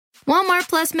Walmart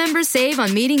Plus members save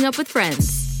on meeting up with friends.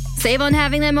 Save on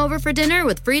having them over for dinner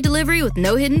with free delivery with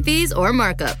no hidden fees or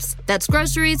markups. That's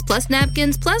groceries, plus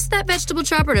napkins, plus that vegetable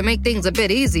chopper to make things a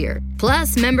bit easier.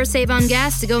 Plus, members save on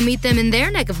gas to go meet them in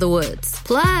their neck of the woods.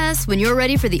 Plus, when you're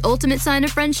ready for the ultimate sign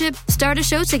of friendship, start a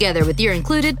show together with your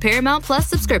included Paramount Plus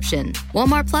subscription.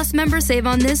 Walmart Plus members save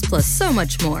on this plus so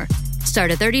much more. Start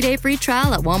a 30-day free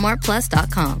trial at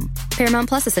walmartplus.com. Paramount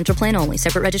Plus Essential Plan only.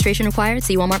 Separate registration required.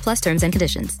 See Walmart Plus terms and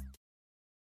conditions.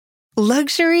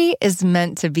 Luxury is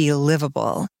meant to be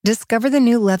livable. Discover the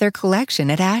new leather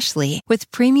collection at Ashley with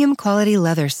premium quality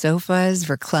leather sofas,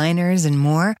 recliners, and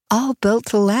more, all built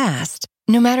to last.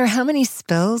 No matter how many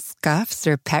spills, scuffs,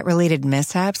 or pet-related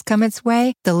mishaps come its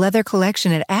way, the leather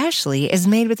collection at Ashley is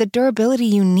made with the durability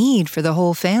you need for the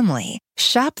whole family.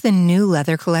 Shop the new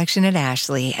leather collection at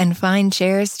Ashley and find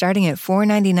chairs starting at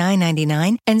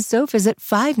 $499.99 and sofas at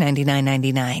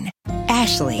 $599.99.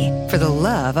 Ashley, for the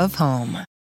love of home.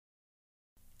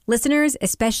 Listeners,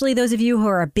 especially those of you who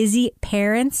are busy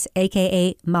parents,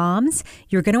 aka moms,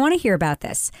 you're going to want to hear about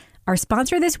this. Our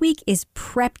sponsor this week is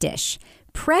Prep Dish.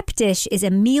 Prep Dish is a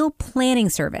meal planning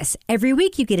service. Every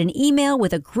week you get an email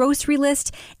with a grocery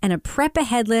list and a prep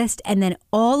ahead list, and then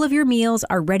all of your meals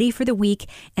are ready for the week,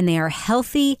 and they are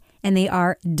healthy and they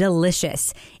are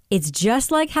delicious. It's just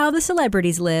like how the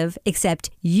celebrities live, except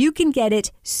you can get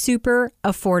it super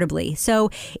affordably.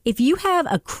 So if you have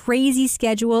a crazy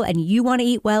schedule and you want to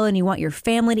eat well and you want your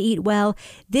family to eat well,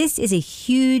 this is a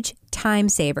huge time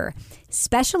saver.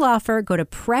 Special offer, go to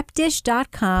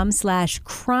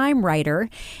prepdish.com/crimewriter,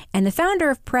 and the founder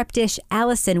of Prep Dish,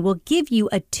 Allison, will give you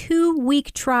a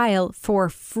 2-week trial for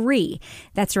free.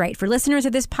 That's right. For listeners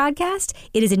of this podcast,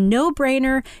 it is a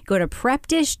no-brainer. Go to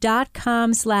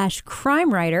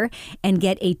prepdish.com/crimewriter and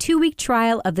get a 2-week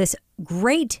trial of this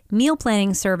great meal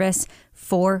planning service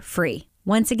for free.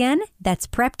 Once again, that's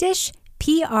PrepDish,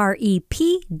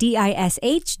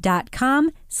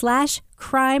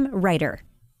 prepdish.com/crimewriter.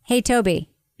 Hey, Toby.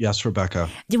 Yes, Rebecca.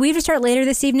 Did we have to start later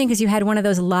this evening because you had one of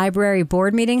those library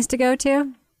board meetings to go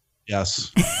to? Yes.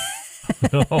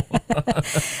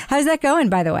 How's that going,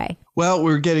 by the way? Well,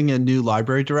 we're getting a new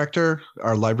library director.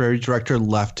 Our library director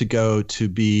left to go to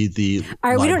be the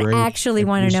All right, we don't actually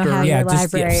want to know how your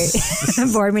library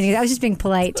board meeting is. I was just being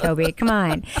polite, Toby. Come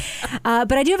on.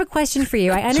 But I do have a question for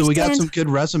you. I understand. So we got some good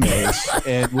resumes,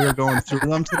 and we're going through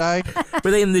them today.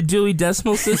 Were they in the Dewey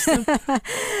Decimal System?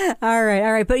 All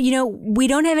right. But, we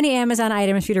don't have any Amazon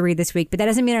items for you to read this week, but that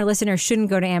doesn't mean our listeners shouldn't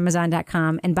go to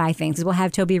Amazon.com and buy things. We'll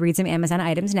have Toby read some Amazon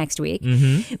items next week.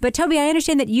 Mm-hmm. But, Toby, I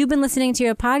understand that you've been listening to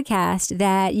a podcast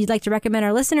that you'd like to recommend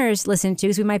our listeners listen to,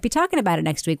 because we might be talking about it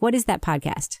next week. What is that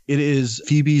podcast? It is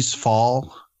Phoebe's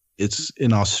Fall. It's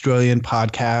an Australian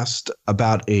podcast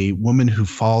about a woman who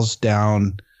falls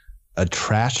down a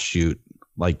trash chute,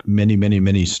 like many, many,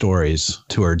 many stories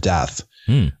to her death.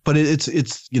 But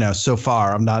it's so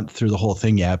far, I'm not through the whole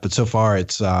thing yet, but so far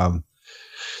it's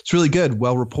really good,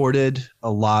 well reported,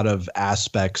 a lot of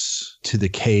aspects to the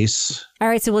case. All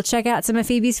right, so we'll check out some of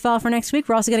Phoebe's Fall for next week.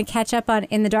 We're also going to catch up on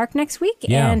In the Dark next week.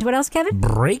 Yeah. And what else, Kevin?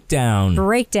 Breakdown.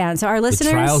 So our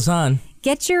listeners, the trial's on.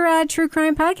 Get your true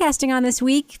crime podcasting on this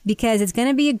week, because it's going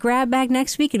to be a grab bag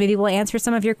next week, and maybe we'll answer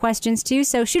some of your questions too.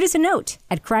 So shoot us a note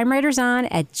at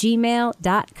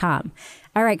crimewriterson@gmail.com.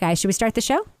 All right, guys, should we start the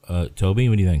show? Toby,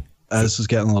 what do you think? This is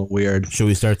getting a little weird. Should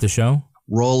we start the show?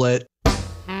 Roll it.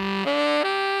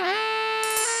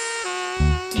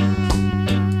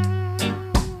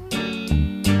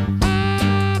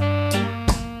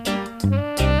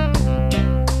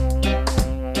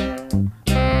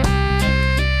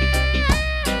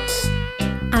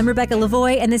 I'm Rebecca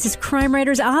Lavoie, and this is Crime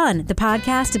Writers On, the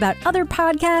podcast about other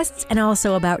podcasts and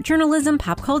also about journalism,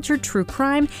 pop culture, true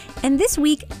crime, and this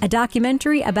week, a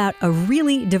documentary about a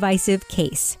really divisive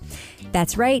case.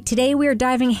 That's right. Today, we are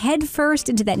diving headfirst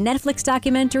into that Netflix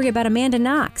documentary about Amanda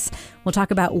Knox. We'll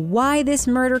talk about why this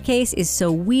murder case is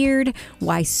so weird,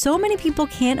 why so many people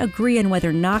can't agree on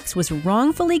whether Knox was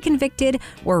wrongfully convicted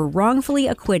or wrongfully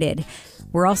acquitted.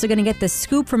 We're also going to get the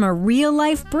scoop from a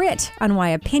real-life Brit on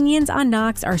why opinions on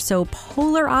Knox are so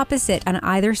polar opposite on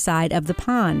either side of the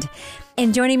pond.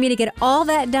 And joining me to get all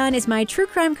that done is my true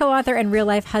crime co-author and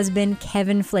real-life husband,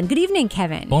 Kevin Flynn. Good evening,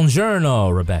 Kevin.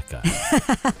 Buongiorno, Rebecca.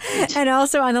 And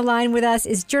also on the line with us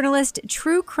is journalist,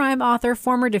 true crime author,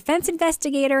 former defense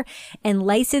investigator, and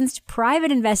licensed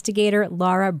private investigator,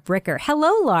 Laura Bricker.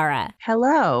 Hello, Laura.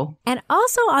 Hello. And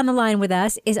also on the line with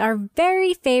us is our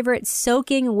very favorite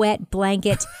soaking wet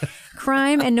blanket,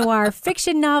 crime and noir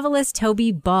fiction novelist,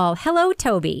 Toby Ball. Hello,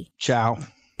 Toby. Ciao.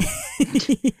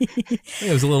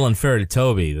 It was a little unfair to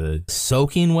Toby. The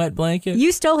soaking wet blanket.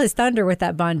 You stole his thunder with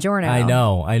that Buongiorno.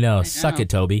 I know. Suck it,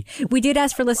 Toby. We did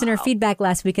ask for listener feedback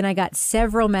last week, and I got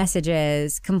several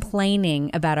messages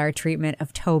complaining about our treatment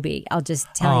of Toby. I'll just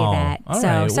tell you that. all So,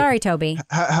 right. sorry, Toby.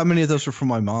 How many of those were from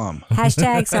my mom?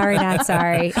 Hashtag sorry, not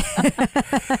sorry.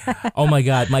 Oh, my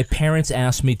God. My parents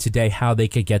asked me today how they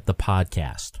could get the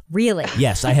podcast. Really?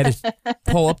 Yes, I had to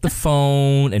pull up the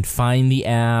phone and find the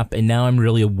app, and now I'm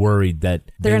really worried that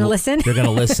They're gonna listen? They're going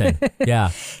to listen.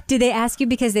 Yeah. Did they ask you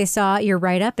because they saw your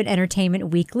write-up in Entertainment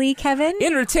Weekly, Kevin?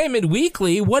 Entertainment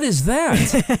Weekly? What is that?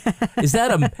 Is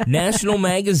that a national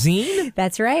magazine?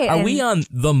 That's right. Are And we on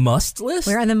the must list?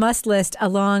 we're on the must list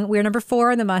we're number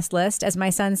 4 on the must list. As my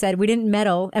son said, we didn't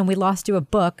medal and we lost to a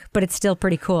book, but it's still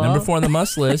pretty cool. Number 4 on the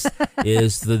must list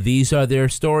is the These Are Their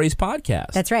Stories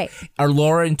podcast. That's right. Are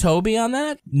Laura and Toby on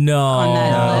that? No. On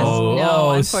that list? No, Oh,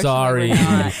 unfortunately, sorry. we're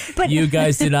not. But- you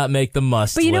guys did not make the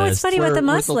must But you know what's list. funny about the We're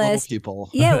must the little list? people.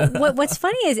 Yeah, what's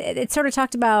funny is it sort of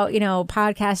talked about,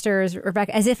 podcasters,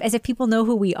 Rebecca, as if people know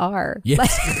who we are.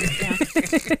 Yes.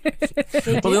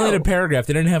 They Well, they only had a do. paragraph.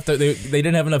 They didn't have to. They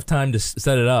didn't have enough time to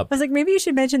set it up. I was like, maybe you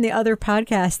should mention the other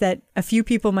podcast that a few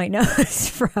people might know us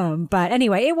from. But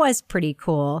anyway, it was pretty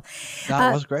cool.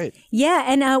 That was great. Yeah,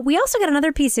 and we also got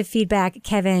another piece of feedback,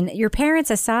 Kevin. Your parents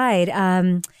aside,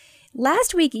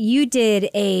 last week you did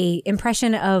a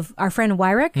impression of our friend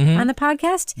Wyrick on the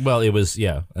podcast, Well, it was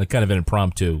kind of an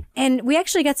impromptu. and we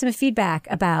actually got some feedback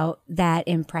about that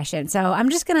impression. So I'm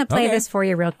just going to play Okay. this for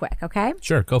you real quick, okay?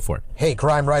 Sure, go for it. Hey,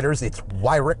 crime writers, it's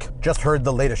Wyrick. Just heard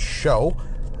the latest show,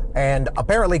 and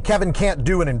apparently Kevin can't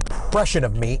do an impression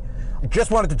of me.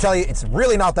 Just wanted to tell you, it's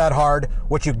really not that hard.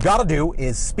 What you gotta do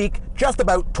is speak just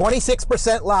about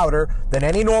 26% louder than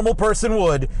any normal person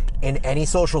would in any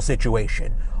social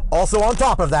situation. Also, on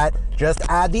top of that, just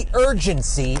add the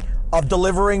urgency of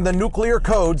delivering the nuclear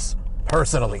codes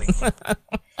personally.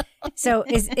 So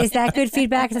is that good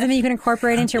feedback? Is that something you can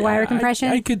incorporate into your Wyrick impression?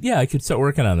 I could start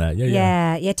working on that.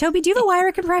 Yeah. Toby, do you have a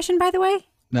Wyrick impression, by the way?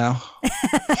 No.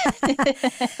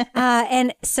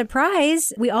 And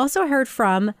surprise, we also heard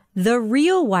from the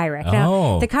real Wyrick. Now,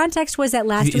 Oh. the context was that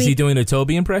last Is week... he doing a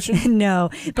Toby impression? No,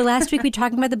 but last week we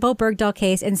talked about the Bo Bergdahl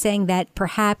case and saying that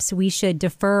perhaps we should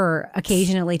defer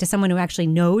occasionally to someone who actually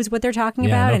knows what they're talking Yeah,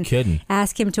 about no and kidding.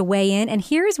 ask him to weigh in. And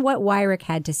here's what Wyrick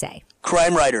had to say.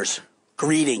 Crime writers,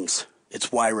 greetings. It's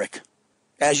Wyrick.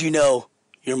 As you know,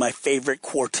 you're my favorite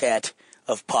quartet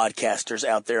of podcasters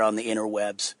out there on the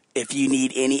interwebs. If you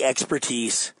need any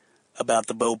expertise about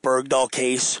the Bo Bergdahl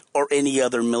case or any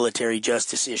other military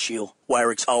justice issue,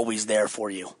 Wyrick's always there for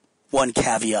you. One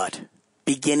caveat.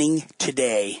 Beginning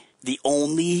today, the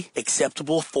only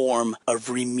acceptable form of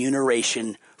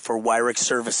remuneration for Wyrick's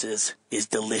services is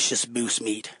delicious moose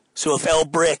meat. So if El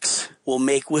Bricks will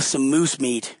make with some moose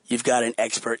meat, you've got an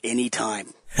expert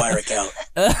anytime. Wyrick out.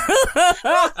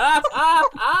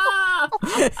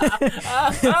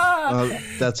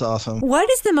 That's awesome. What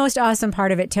is the most awesome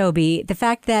part of it, Toby? The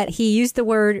fact that he used the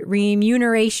word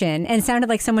remuneration and sounded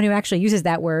like someone who actually uses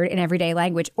that word in everyday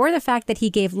language, or the fact that he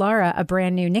gave Laura a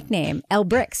brand new nickname, El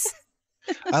Bricks.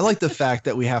 I like the fact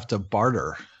that we have to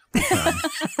barter.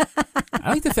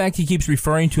 I like the fact he keeps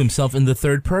referring to himself in the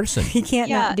third person. He can't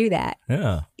Yeah. not do that.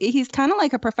 Yeah. He's kind of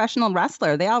like a professional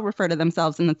wrestler. They all refer to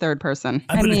themselves in the third person.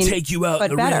 I'm going to take you out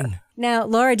but in the better. ring. Now,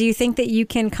 Laura, do you think that you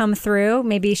can come through,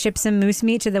 maybe ship some moose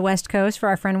meat to the West Coast for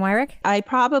our friend Wyrick? I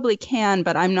probably can,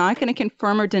 but I'm not going to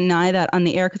confirm or deny that on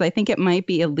the air because I think it might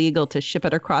be illegal to ship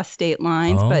it across state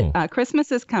lines. Oh. But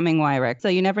Christmas is coming, Wyrick, so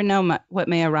you never know what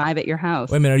may arrive at your house.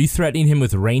 Wait a minute, are you threatening him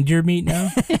with reindeer meat now?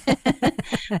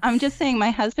 I'm just saying my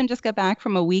husband just got back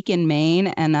from a week in Maine,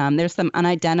 and there's some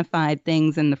unidentified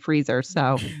things in the freezer,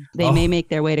 so they may make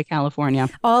their way to California.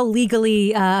 All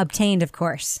legally obtained, of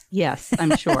course. Yes,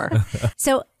 I'm sure.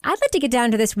 So I'd like to get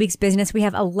down to this week's business. We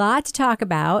have a lot to talk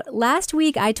about. Last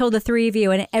week, I told the three of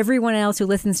you and everyone else who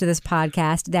listens to this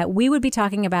podcast that we would be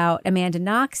talking about Amanda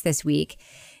Knox this week,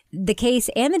 the case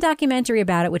and the documentary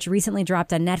about it, which recently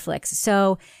dropped on Netflix.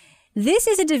 So this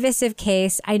is a divisive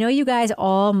case. I know you guys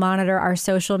all monitor our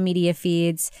social media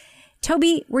feeds.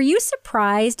 Toby, were you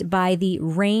surprised by the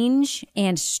range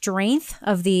and strength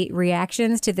of the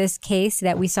reactions to this case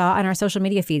that we saw on our social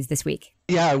media feeds this week?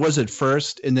 Yeah, I was at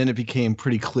first, and then it became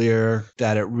pretty clear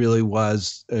that it really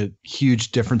was a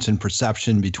huge difference in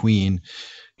perception between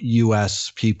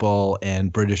U.S. people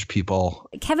and British people.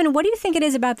 Kevin, what do you think it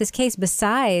is about this case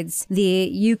besides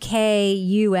the UK,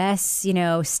 US,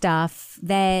 stuff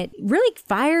that really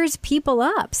fires people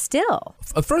up still?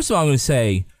 First of all, I'm going to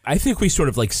say I think we sort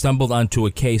of like stumbled onto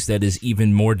a case that is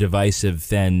even more divisive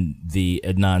than the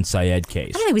Adnan Syed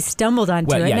case. I don't think we stumbled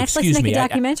onto it. Netflix make a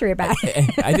documentary about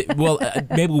it.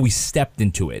 Maybe we stepped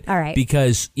into it. All right.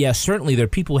 Because, certainly there are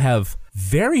people who have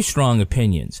very strong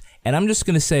opinions. And I'm just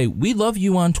going to say, we love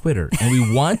you on Twitter, and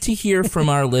we want to hear from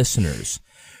our listeners.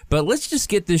 But let's just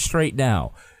get this straight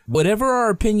now. Whatever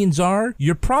our opinions are,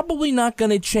 you're probably not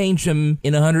going to change them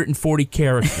in 140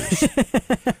 characters.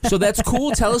 So that's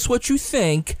cool. Tell us what you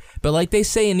think. But like they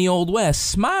say in the Old West,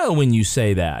 smile when you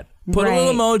say that. Put a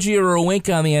little emoji or a wink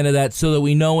on the end of that so that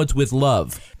we know it's with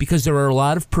love. Because there are a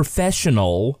lot of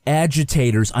professional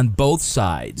agitators on both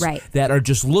sides that are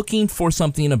just looking for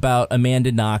something about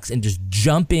Amanda Knox and just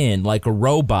jump in like a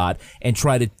robot and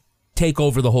try to take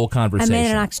over the whole conversation.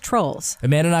 Amanda Knox trolls.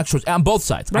 On both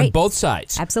sides. Right. On both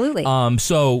sides. Absolutely.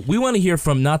 So we want to hear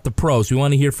from not the pros. We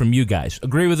want to hear from you guys.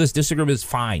 Agree with us, disagree with us,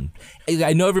 fine.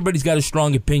 I know everybody's got a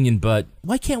strong opinion, but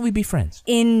why can't we be friends?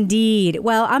 Indeed.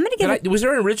 Well, I'm going to give... Was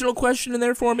there an original question in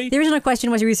there for me? The original question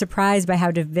was, were you surprised by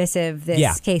how divisive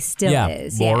this case still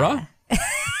is? Laura? Yeah.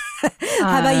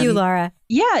 How about you, Laura?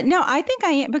 Yeah, no, I think I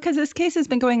am, because this case has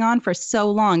been going on for so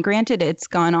long. Granted, it's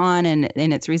gone on and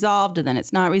it's resolved and then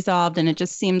it's not resolved. And it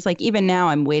just seems like even now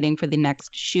I'm waiting for the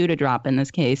next shoe to drop in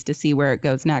this case to see where it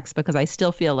goes next, because I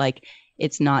still feel like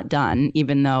it's not done,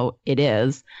 even though it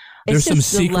is. There's some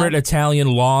secret Italian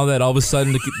law that all of a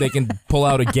sudden they can pull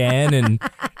out again. And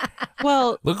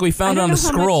well, look, we found it on the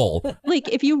scroll.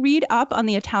 If you read up on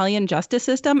the Italian justice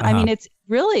system, I mean, it's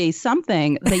really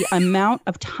something, the amount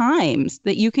of times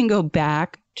that you can go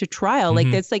back to trial. Like,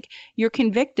 it's like you're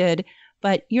convicted,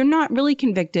 but you're not really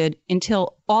convicted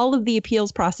until all of the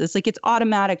appeals process. Like, it's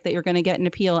automatic that you're going to get an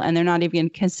appeal, and they're not even going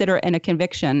to consider it a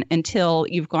conviction until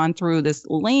you've gone through this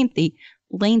lengthy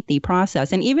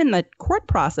process. And even the court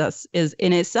process is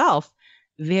in itself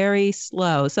very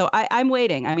slow. So I'm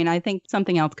waiting. I mean, I think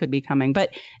something else could be coming,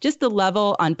 but just the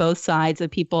level on both sides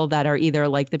of people that are either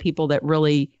like the people that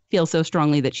really feel so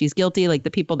strongly that she's guilty, like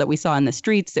the people that we saw in the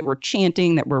streets that were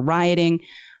chanting, that were rioting,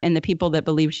 and the people that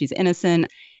believe she's innocent.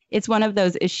 It's one of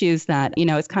those issues that,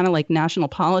 it's kind of like national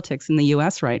politics in the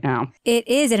U.S. right now. It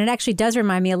is. And it actually does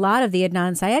remind me a lot of the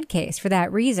Adnan Syed case for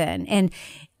that reason. And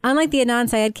unlike the Adnan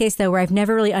Syed case, though, where I've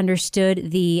never really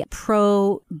understood the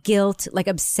pro-guilt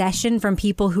obsession from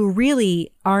people who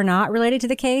really are not related to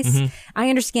the case, I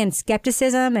understand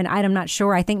skepticism, and I'm not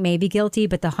sure. I think maybe guilty,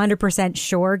 but the 100%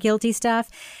 sure guilty stuff,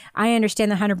 I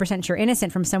understand the 100% sure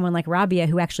innocent from someone like Rabia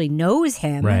who actually knows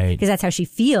him, because that's how she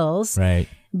feels. Right.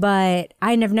 But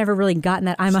I have never really gotten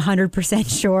that I'm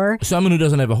 100% sure. Someone who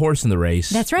doesn't have a horse in the race.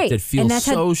 That's right. That feels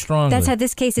so strongly. That's how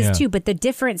this case is too. But the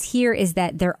difference here is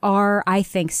that there are, I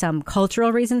think, some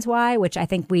cultural reasons why, which I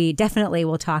think we definitely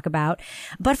will talk about.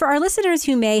 But for our listeners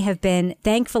who may have been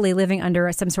thankfully living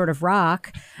under some sort of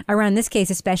rock around this case,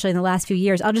 especially in the last few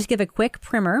years, I'll just give a quick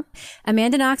primer.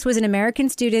 Amanda Knox was an American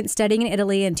student studying in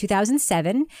Italy in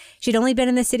 2007. She'd only been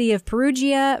in the city of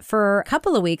Perugia for a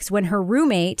couple of weeks when her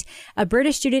roommate, a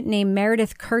British student named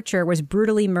Meredith Kircher, was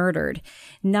brutally murdered.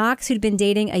 Knox, who'd been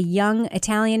dating a young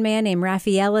Italian man named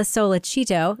Raffaele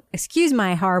Sollecito, excuse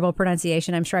my horrible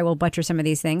pronunciation, I'm sure I will butcher some of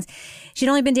these things. She'd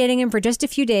only been dating him for just a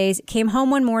few days, came home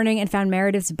one morning and found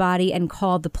Meredith's body and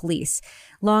called the police.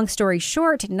 Long story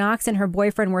short, Knox and her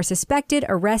boyfriend were suspected,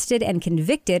 arrested, and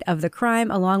convicted of the crime,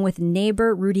 along with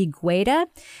neighbor Rudy Gueda,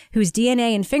 whose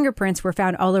DNA and fingerprints were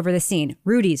found all over the scene.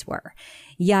 Rudy's were.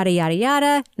 Yada, yada,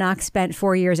 yada. Knox spent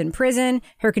 4 years in prison.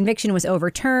 Her conviction was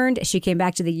overturned. She came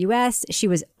back to the U.S. She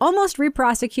was almost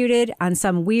re-prosecuted on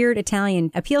some weird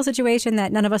Italian appeal situation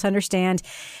that none of us understand.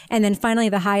 And then finally,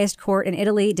 the highest court in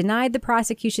Italy denied the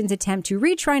prosecution's attempt to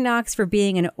retry Knox for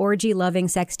being an orgy-loving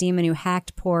sex demon who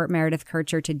hacked poor Meredith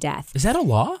Kircher to death. Is that a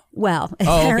law? Well,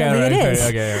 apparently it is.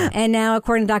 Okay. And now,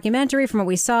 according to the documentary, from what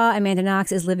we saw, Amanda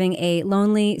Knox is living a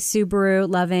lonely,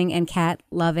 Subaru-loving and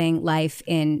cat-loving life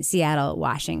in Seattle,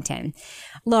 Washington.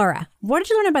 Laura, what did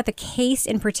you learn about the case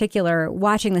in particular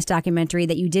watching this documentary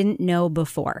that you didn't know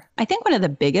before? I think one of the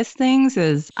biggest things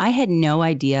is I had no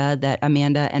idea that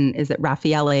Amanda and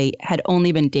Raffaele had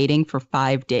only been dating for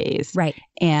 5 days. Right.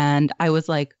 And I was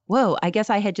like, whoa, I guess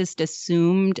I had just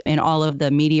assumed in all of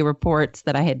the media reports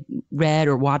that I had read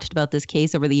or watched about this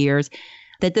case over the years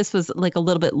that this was like a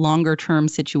little bit longer term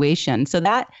situation. So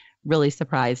that really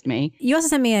surprised me. You also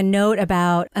sent me a note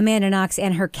about Amanda Knox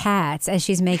and her cats as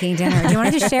she's making dinner. Do you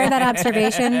want to just share that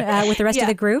observation with the rest of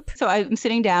the group? So I'm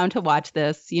sitting down to watch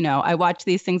this. I watch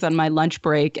these things on my lunch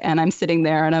break, and I'm sitting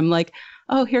there and I'm like,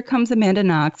 oh, here comes Amanda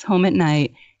Knox home at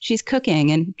night. she's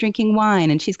cooking and drinking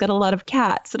wine and she's got a lot of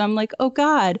cats. And I'm like, oh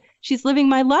God, she's living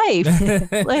my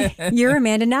life. Like, you're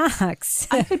Amanda Knox.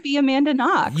 I could be Amanda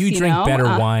Knox. You drink better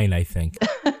wine, I think.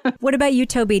 What about you,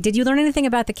 Toby? Did you learn anything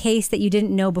about the case that you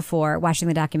didn't know before watching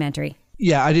the documentary?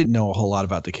 Yeah, I didn't know a whole lot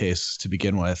about the case to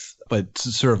begin with, but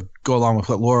to sort of go along with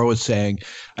what Laura was saying,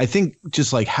 I think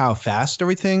just like how fast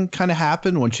everything kind of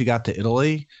happened when she got to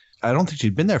Italy. I don't think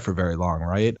she'd been there for very long,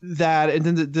 right? That, and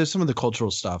then there's some of the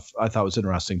cultural stuff I thought was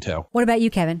interesting too. What about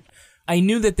you, Kevin? I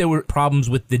knew that there were problems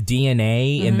with the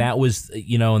DNA, and that was,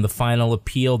 in the final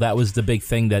appeal, that was the big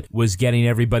thing that was getting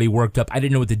everybody worked up. I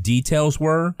didn't know what the details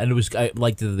were, and I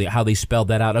liked how they spelled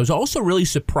that out. I was also really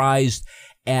surprised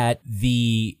at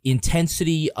the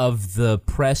intensity of the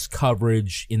press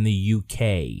coverage in the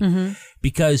UK,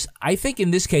 because I think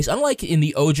in this case, unlike in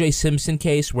the O.J. Simpson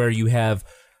case where you have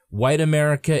white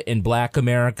America and black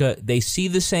America, they see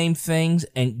the same things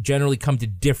and generally come to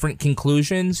different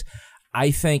conclusions. I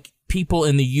think people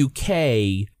in the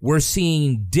UK were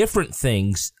seeing different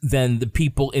things than the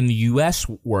people in the US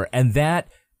were. And that,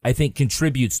 I think,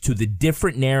 contributes to the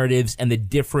different narratives and the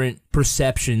different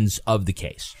perceptions of the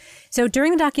case. So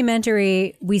during the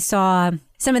documentary, we saw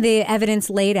some of the evidence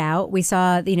laid out. We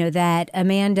saw, that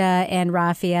Amanda and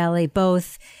Raffaele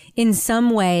both in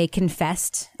some way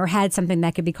confessed or had something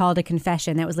that could be called a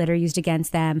confession that was later used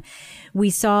against them. We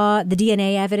saw the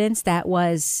DNA evidence that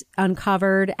was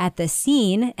uncovered at the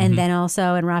scene, and then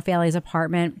also in Raffaele's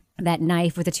apartment, that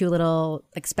knife with the two little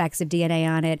specks of DNA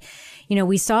on it.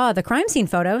 We saw the crime scene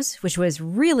photos, which was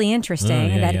really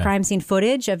interesting, crime scene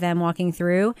footage of them walking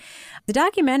through. The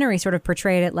documentary sort of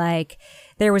portrayed it like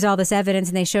there was all this evidence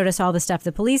and they showed us all the stuff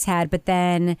the police had, but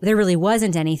then there really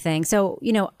wasn't anything. So,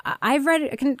 I've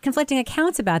read conflicting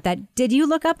accounts about that. Did you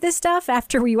look up this stuff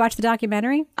after you watched the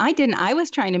documentary? I didn't. I was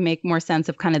trying to make more sense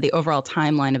of kind of the overall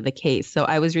timeline of the case. So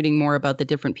I was reading more about the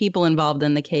different people involved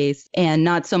in the case and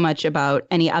not so much about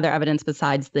any other evidence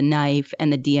besides the knife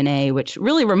and the DNA, which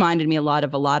really reminded me a lot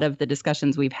of the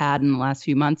discussions we've had in the last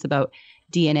few months about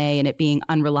DNA and it being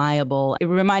unreliable. It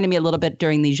reminded me a little bit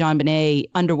during the JonBenet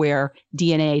underwear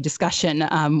DNA discussion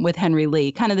with Henry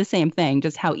Lee, kind of the same thing,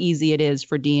 just how easy it is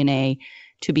for DNA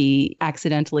to be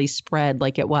accidentally spread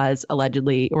like it was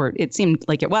allegedly, or it seemed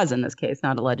like it was in this case,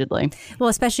 not allegedly. Well,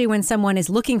 especially when someone is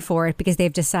looking for it because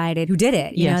they've decided who did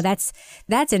it. You know, that's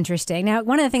interesting. Now,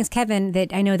 one of the things, Kevin,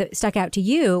 that I know that stuck out to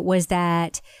you was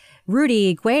that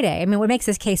Rudy Guede, what makes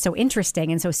this case so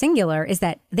interesting and so singular is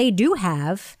that they do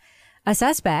have a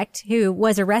suspect who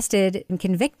was arrested and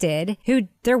convicted, who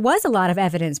there was a lot of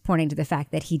evidence pointing to the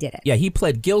fact that he did it. Yeah, he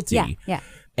pled guilty. Yeah.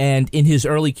 And in his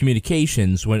early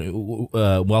communications, when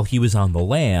while he was on the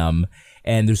lam,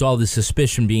 and there's all this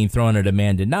suspicion being thrown at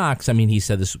Amanda Knox, he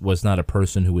said this was not a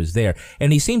person who was there.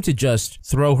 And he seemed to just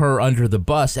throw her under the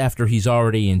bus after he's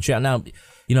already in jail. Now,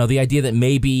 the idea that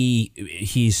maybe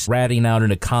he's ratting out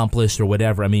an accomplice or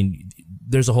whatever,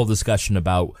 there's a whole discussion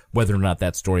about whether or not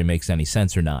that story makes any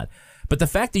sense or not. But the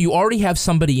fact that you already have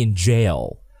somebody in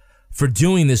jail for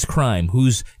doing this crime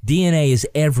whose DNA is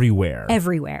everywhere.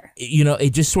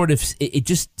 It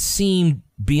just seemed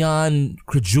beyond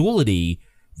credulity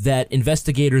that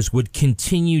investigators would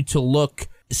continue to look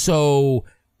so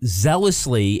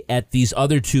zealously at these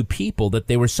other two people, that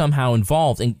they were somehow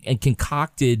involved and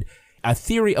concocted a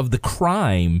theory of the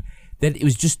crime that it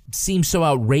was just seemed so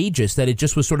outrageous that it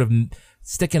just was sort of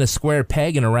sticking a square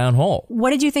peg in a round hole. What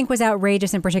did you think was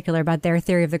outrageous in particular about their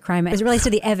theory of the crime as it relates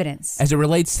to the evidence? As it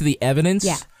relates to the evidence?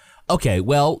 Yeah. Okay,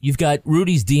 well, you've got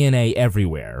Rudy's DNA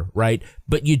everywhere, right?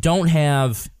 But you don't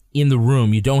have, in the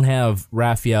room, you don't have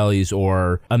Raffaele's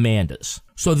or Amanda's.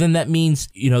 So then that means,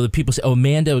 the people say, oh,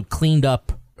 Amanda cleaned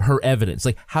up her evidence.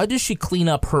 Like, how does she clean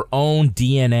up her own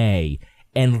DNA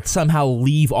and somehow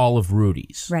leave all of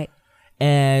Rudy's? Right.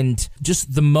 And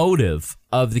just the motive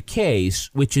of the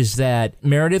case, which is that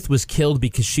Meredith was killed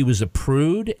because she was a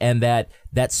prude, and that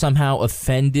somehow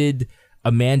offended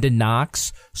Amanda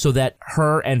Knox, so that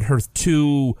her and her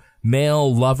two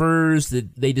male lovers,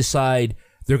 that they decide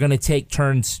they're going to take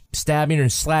turns stabbing her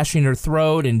and slashing her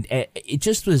throat. And it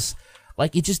just was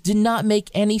like, it just did not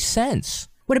make any sense.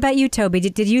 What about you, Toby?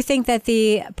 Did you think that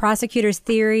the prosecutor's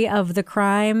theory of the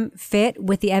crime fit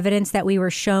with the evidence that we were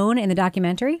shown in the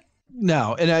documentary?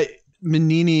 No, and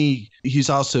Manini, he's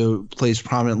also plays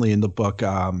prominently in the book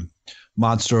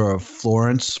Monster of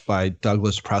Florence by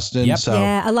Douglas Preston. Yep. So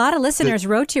yeah, a lot of listeners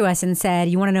wrote to us and said,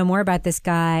 you want to know more about this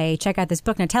guy, check out this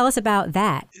book. Now tell us about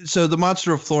that. So The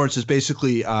Monster of Florence is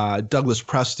basically Douglas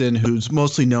Preston, who's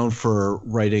mostly known for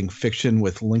writing fiction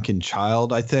with Lincoln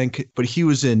Child, I think. But he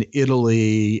was in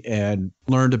Italy and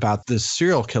learned about this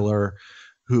serial killer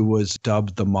who was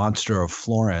dubbed the Monster of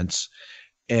Florence.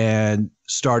 and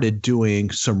started doing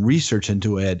some research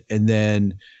into it, and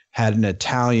then had an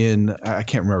Italian, I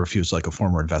can't remember if he was like a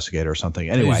former investigator or something.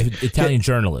 Anyway, Italian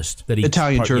journalist.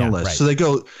 Italian journalist. Yeah, right.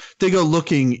 So they go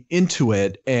looking into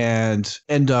it and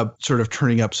end up sort of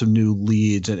turning up some new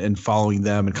leads and following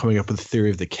them and coming up with a theory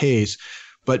of the case.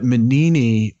 But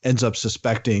Manini ends up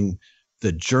suspecting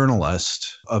the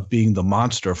journalist of being the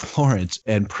monster of Florence,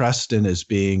 and Preston as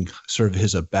being sort of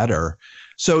his abettor.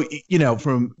 So,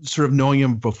 from sort of knowing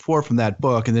him before from that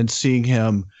book and then seeing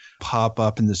him pop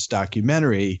up in this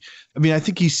documentary, I mean, I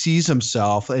think he sees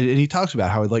himself, and he talks about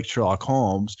how he liked Sherlock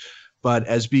Holmes, but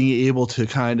as being able to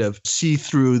kind of see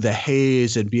through the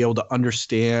haze and be able to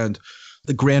understand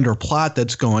the grander plot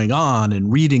that's going on,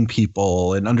 and reading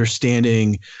people and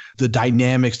understanding the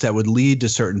dynamics that would lead to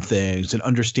certain things, and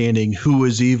understanding who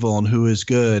is evil and who is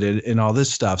good, and all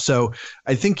this stuff. So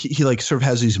I think he like sort of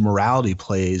has these morality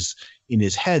plays in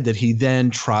his head that he then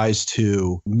tries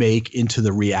to make into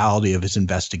the reality of his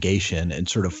investigation and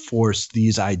sort of force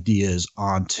these ideas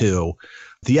onto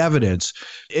the evidence.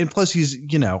 And plus he's,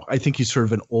 I think he's sort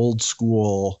of an old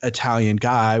school Italian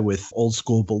guy with old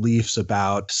school beliefs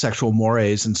about sexual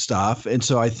mores and stuff. And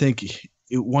so I think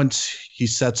once he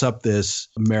sets up this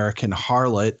American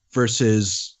harlot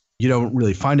versus, you don't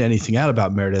really find anything out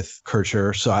about Meredith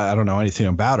Kercher, so I don't know anything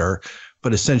about her.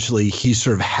 But essentially, he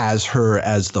sort of has her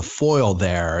as the foil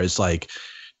there. Is like,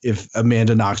 if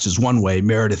Amanda Knox is one way,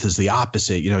 Meredith is the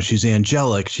opposite. She's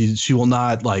angelic. She will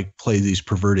not like play these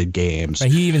perverted games.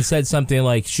 He even said something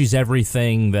like, she's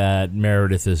everything that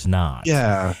Meredith is not.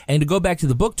 Yeah. And to go back to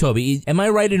the book, Toby, am I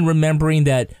right in remembering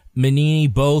that Manini,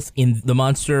 both in The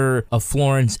Monster of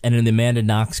Florence and in the Amanda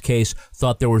Knox case,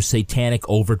 thought there were satanic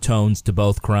overtones to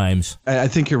both crimes? I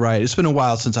think you're right. It's been a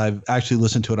while since I've actually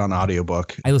listened to it on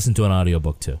audiobook. I listened to an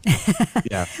audiobook too.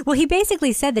 Yeah. Well, he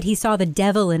basically said that he saw the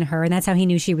devil in her, and that's how he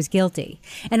knew she was guilty.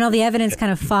 And all the evidence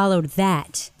kind of followed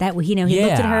that. That he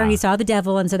looked at her, he saw the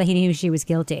devil, and so that he knew she was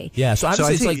guilty. Yeah. So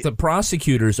obviously, it's like the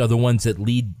prosecutors are the ones that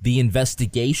lead the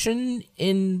investigation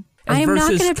in. I am not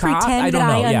going to pretend that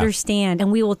I Yeah. understand,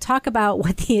 and we will talk about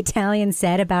what the Italians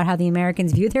said about how the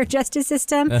Americans view their justice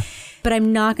system, but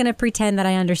I'm not going to pretend that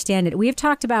I understand it. We have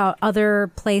talked about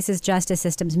other places' justice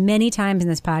systems many times in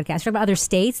this podcast. We've talked about other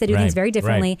states that do things very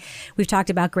differently. Right. We've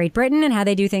talked about Great Britain and how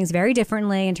they do things very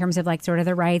differently in terms of like sort of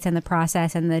the rights and the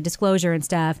process and the disclosure and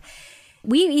stuff.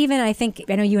 We even, I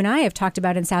know you and I have talked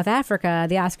about in South Africa,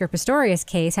 the Oscar Pistorius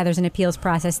case, how there's an appeals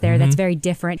process there that's very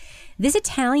different. This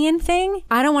Italian thing,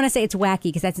 I don't want to say it's wacky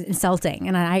because that's insulting.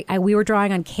 And we were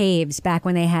drawing on caves back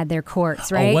when they had their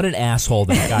courts, right? Oh, what an asshole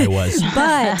that guy was.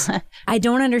 But I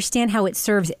don't understand how it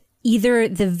serves either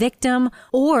the victim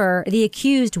or the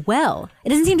accused well. It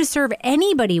doesn't seem to serve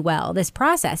anybody well, this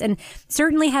process. And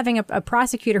certainly having a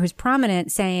prosecutor who's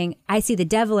prominent saying, I see the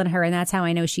devil in her and that's how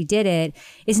I know she did it,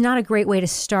 is not a great way to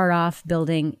start off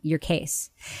building your case.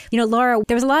 Laura,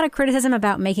 there was a lot of criticism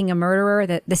about Making a Murderer,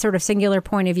 the sort of singular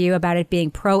point of view about it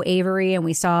being pro-Avery. And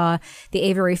we saw the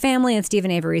Avery family and Stephen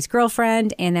Avery's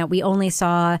girlfriend, and that we only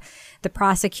saw the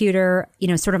prosecutor,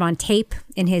 sort of on tape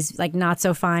in his like not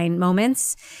so fine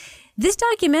moments. This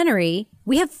documentary,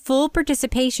 we have full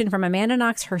participation from Amanda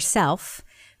Knox herself,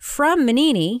 from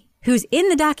Manini, who's in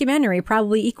the documentary,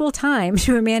 probably equal time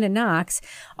to Amanda Knox.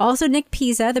 Also Nick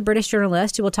Pisa, the British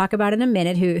journalist, who we'll talk about in a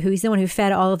minute, who's the one who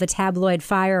fed all of the tabloid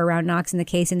fire around Knox in the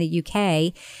case in the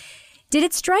UK. Did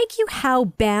it strike you how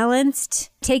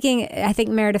balanced, taking, I think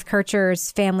Meredith Kercher's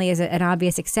family is an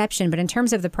obvious exception, but in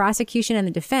terms of the prosecution and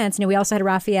the defense, we also had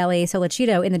Raffaele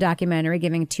Sollecito in the documentary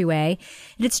giving 2A.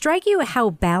 Did it strike you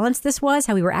how balanced this was,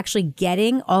 how we were actually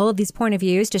getting all of these point of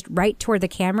views just right toward the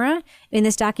camera in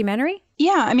this documentary?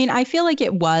 Yeah, I feel like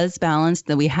it was balanced,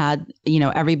 that we had,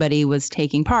 everybody was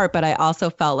taking part, but I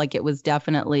also felt like it was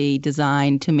definitely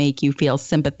designed to make you feel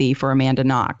sympathy for Amanda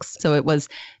Knox. So it was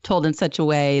told in such a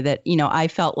way that, I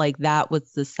felt like that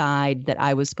was the side that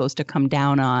I was supposed to come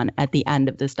down on at the end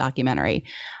of this documentary.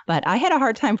 But I had a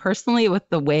hard time personally with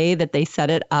the way that they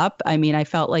set it up. I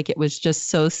felt like it was just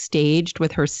so staged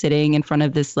with her sitting in front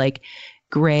of this like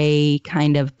gray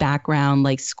kind of background,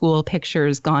 like school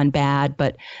pictures gone bad.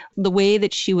 But the way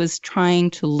that she was trying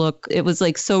to look, it was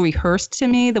like so rehearsed to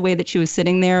me, the way that she was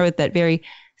sitting there with that very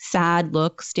sad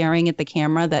look staring at the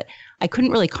camera, that I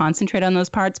couldn't really concentrate on those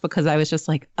parts because I was just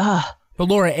like, ugh. But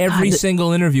Laura, every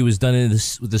single interview was done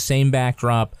with the same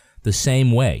backdrop, the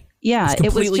same way. Yeah, it's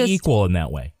completely it was just equal in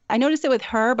that way. I noticed it with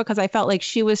her because I felt like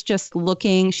she was just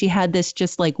looking, she had this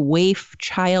just like waif,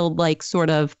 childlike sort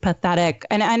of pathetic,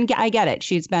 and I get it.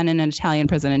 She's been in an Italian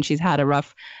prison and she's had a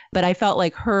rough, but I felt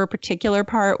like her particular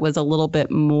part was a little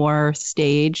bit more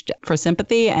staged for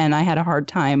sympathy. And I had a hard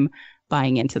time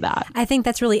buying into that. I think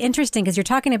that's really interesting because you're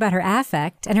talking about her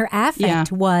affect, and her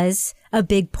affect was a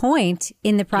big point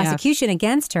in the prosecution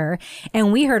against her.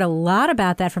 And we heard a lot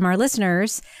about that from our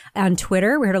listeners on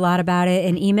Twitter. We heard a lot about it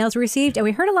in emails we received, and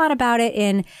we heard a lot about it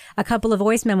in a couple of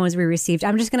voice memos we received.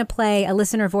 I'm just going to play a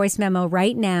listener voice memo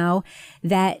right now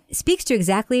that speaks to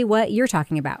exactly what you're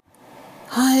talking about.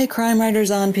 Hi, Crime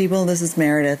Writers On people. This is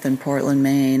Meredith in Portland,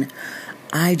 Maine.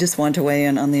 I just want to weigh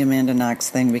in on the Amanda Knox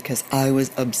thing because I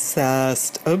was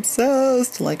obsessed,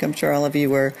 like I'm sure all of you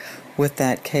were, with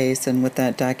that case and with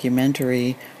that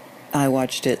documentary. I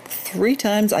watched it 3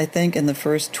 times, I think, in the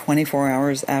first 24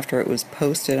 hours after it was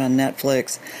posted on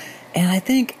Netflix. And I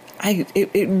think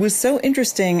it was so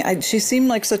interesting. She seemed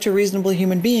like such a reasonable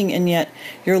human being, and yet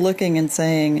you're looking and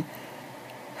saying,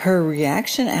 her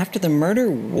reaction after the murder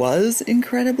was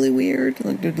incredibly weird,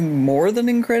 like more than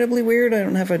incredibly weird. I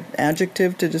don't have an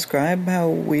adjective to describe how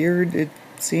weird it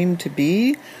seemed to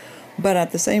be. But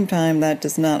at the same time, that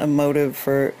does not a motive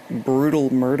for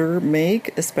brutal murder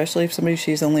make, especially if somebody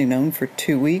she's only known for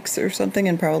 2 weeks or something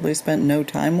and probably spent no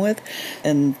time with.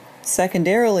 And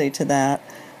secondarily to that,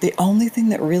 the only thing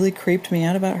that really creeped me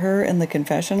out about her in the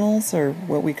confessionals, or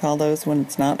what we call those when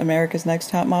it's not America's Next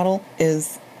Top Model,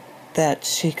 is that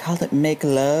she called it make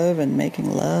love and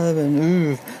making love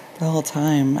and the whole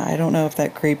time. I don't know if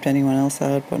that creeped anyone else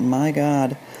out, but my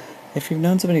God, if you've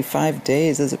known somebody 5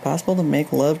 days, is it possible to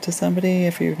make love to somebody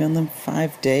if you've known them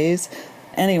 5 days?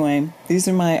 Anyway, these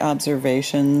are my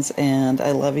observations, and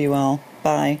I love you all.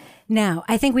 Bye. Now,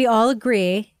 I think we all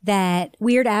agree that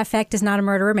weird affect is not a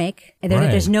murder or make.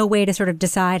 There's no way to sort of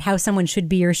decide how someone should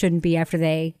be or shouldn't be after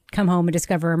they come home and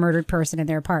discover a murdered person in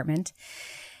their apartment.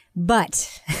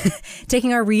 But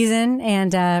taking our reason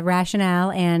and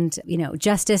rationale and,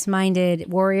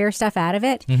 justice-minded warrior stuff out of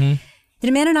it, did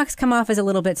Amanda Knox come off as a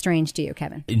little bit strange to you,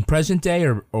 Kevin? In present day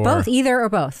or both, either or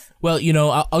both? Well,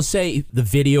 I'll say the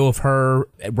video of her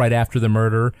right after the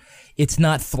murder, it's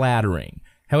not flattering.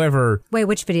 However... Wait,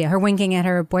 which video? Her winking at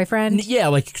her boyfriend? Yeah,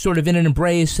 like sort of in an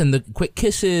embrace and the quick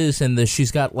kisses and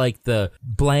she's got like the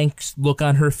blank look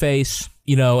on her face.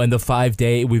 And the 5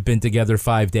 day, we've been together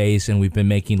 5 days and we've been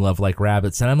making love like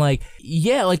rabbits. And I'm like,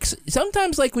 yeah, like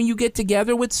sometimes like when you get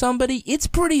together with somebody, it's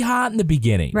pretty hot in the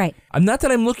beginning. Right. I'm not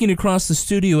that I'm looking across the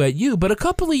studio at you, but a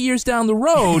couple of years down the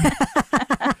road,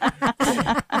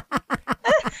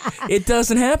 it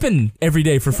doesn't happen every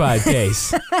day for 5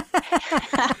 days.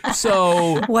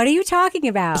 So what are you talking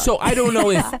about? So I don't know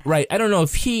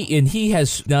if he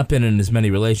has not been in as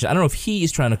many relations. I don't know if he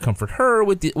is trying to comfort her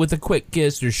with a quick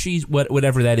kiss or she's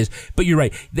whatever that is. But you're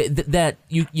right that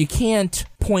you can't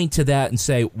point to that and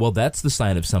say, well, that's the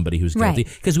sign of somebody who's guilty,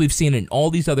 because we've seen it in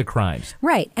all these other crimes.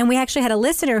 Right. And we actually had a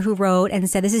listener who wrote and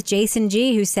said, this is Jason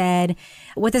G, who said,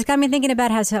 what this got me thinking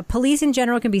about is how police in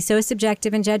general can be so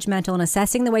subjective and judgmental in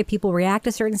assessing the way people react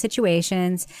to certain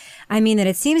situations. I mean that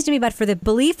it seems to me, but for the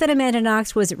belief that Amanda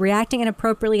Knox was reacting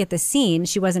inappropriately at the scene,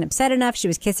 she wasn't upset enough, she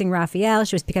was kissing Raphael,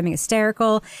 she was becoming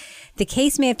hysterical. The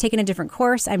case may have taken a different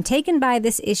course. I'm taken by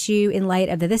this issue in light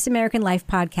of the This American Life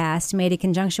podcast made in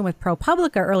conjunction with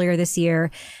ProPublica earlier this year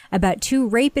about 2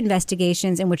 rape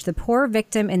investigations in which the poor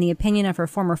victim, in the opinion of her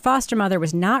former foster mother,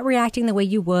 was not reacting the way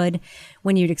you would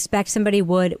when you'd expect somebody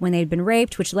would when they'd been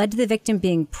raped, which led to the victim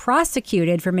being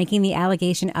prosecuted for making the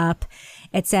allegation up,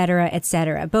 etc.,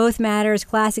 etc. Both matters,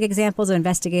 classic examples of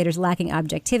investigators lacking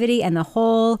objectivity, and the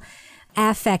whole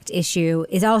affect issue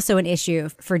is also an issue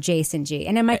for Jason G.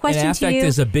 And then my question to you... affect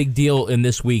is a big deal in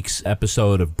this week's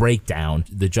episode of Breakdown,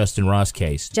 the Justin Ross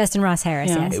case. Justin Ross Harris,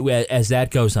 yes. As that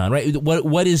goes on, right?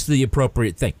 What is the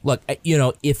appropriate thing? Look,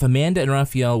 if Amanda and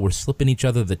Raphael were slipping each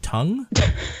other the tongue,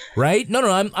 right?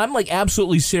 No, I'm like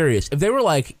absolutely serious. If they were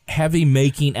like heavy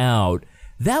making out,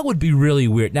 that would be really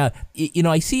weird. Now,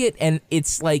 I see it and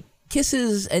it's like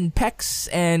kisses and pecks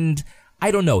and... I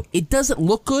don't know. It doesn't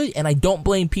look good, and I don't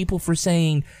blame people for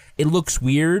saying it looks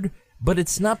weird, but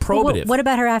it's not probative. Well, what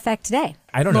about her affect today?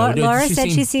 I don't know. Laura said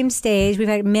she seemed staged. We've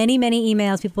had many, many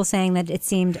emails, people saying that it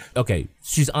seemed... Okay,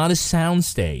 she's on a sound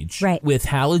stage with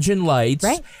halogen lights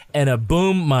and a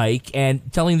boom mic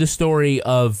and telling the story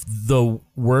of the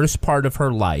worst part of her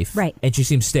life. Right. And she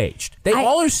seems staged. They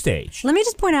all are staged. Let me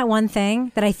just point out one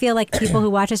thing that I feel like people who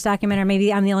watch this documentary,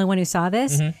 maybe I'm the only one who saw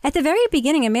this. Mm-hmm. At the very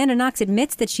beginning, Amanda Knox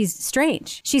admits that she's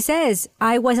strange. She says,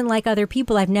 I wasn't like other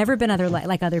people. I've never been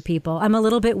like other people. I'm a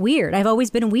little bit weird. I've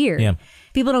always been weird. Yeah.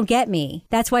 People don't get me.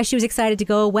 That's why she was excited to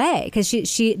go away, because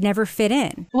she never fit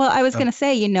in. Well, I was going to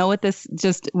say, what this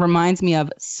just reminds me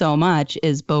of so much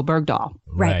is Bo Bergdahl.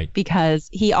 Right. Because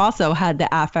he also had the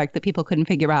affect that people couldn't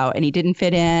figure out, and he didn't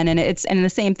fit in, and it's the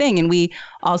same thing. And we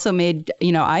also made,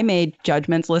 I made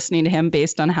judgments listening to him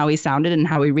based on how he sounded and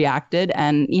how he reacted.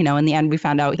 And, in the end, we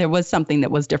found out there was something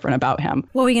that was different about him.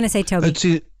 What were you going to say, Toby?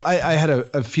 See, I had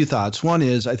a few thoughts. One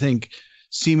is, I think,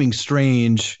 seeming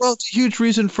strange. Well, it's a huge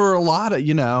reason for a lot of,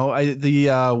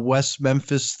 the West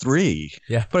Memphis 3.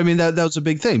 Yeah. But I mean, that was a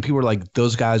big thing. People were like,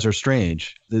 those guys are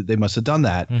strange. They must have done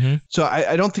that. Mm-hmm. So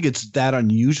I don't think it's that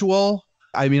unusual.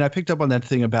 I mean, I picked up on that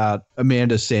thing about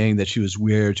Amanda saying that she was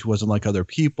weird. She wasn't like other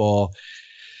people.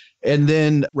 And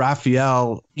then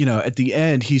Raphael, at the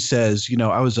end, he says,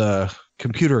 I was a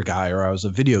computer guy or I was a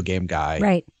video game guy.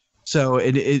 Right. So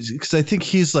it is because I think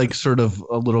he's like sort of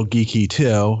a little geeky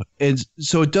too. And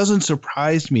so it doesn't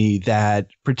surprise me that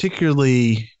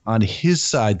particularly on his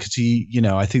side, because he,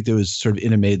 I think there was sort of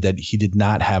intimated that he did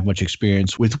not have much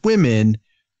experience with women,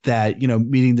 that,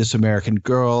 meeting this American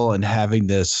girl and having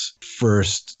this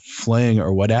first fling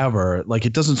or whatever, like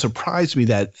it doesn't surprise me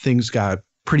that things got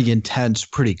pretty intense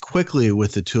pretty quickly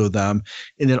with the two of them.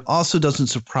 And it also doesn't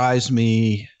surprise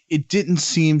me. It didn't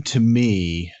seem to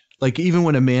me like even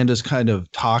when Amanda's kind of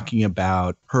talking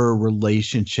about her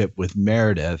relationship with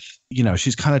Meredith,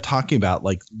 she's kind of talking about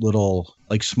like little,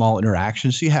 like small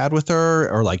interactions she had with her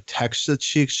or like texts that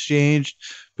she exchanged.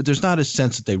 But there's not a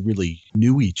sense that they really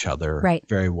knew each other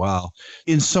very well.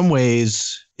 In some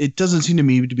ways, it doesn't seem to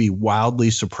me to be wildly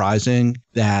surprising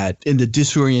that in the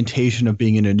disorientation of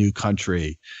being in a new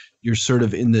country, you're sort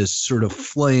of in this sort of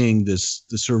fling, this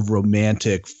sort of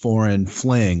romantic foreign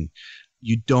fling.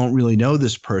 You don't really know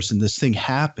this person. This thing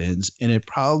happens, and it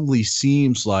probably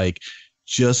seems like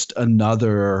just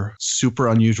another super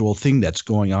unusual thing that's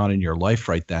going on in your life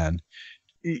right then.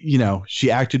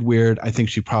 She acted weird. I think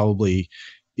she probably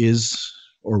is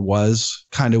or was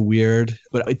kind of weird,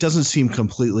 but it doesn't seem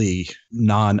completely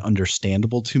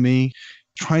non-understandable to me.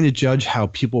 Trying to judge how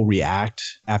people react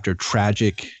after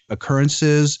tragic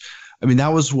occurrences. I mean,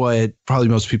 that was what probably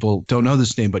most people don't know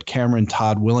this name, but Cameron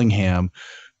Todd Willingham,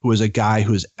 who was a guy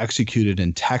who was executed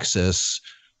in Texas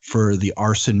for the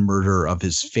arson murder of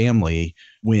his family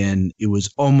when it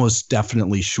was almost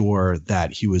definitely sure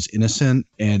that he was innocent.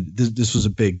 And this was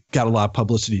got a lot of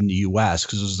publicity in the U.S.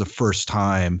 because it was the first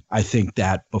time, I think,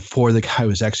 that before the guy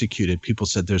was executed, people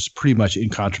said there's pretty much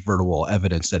incontrovertible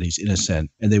evidence that he's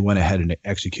innocent, and they went ahead and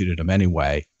executed him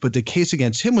anyway. But the case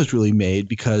against him was really made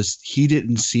because he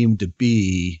didn't seem to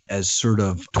be as sort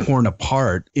of torn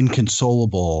apart,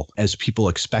 inconsolable as people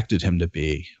expected him to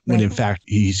be, when in fact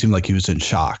he seemed like he was in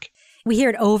shock. We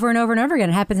hear it over and over and over again.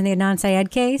 It happens in the Adnan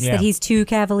Syed case that he's too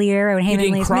cavalier when Hae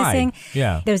Min Lee is missing.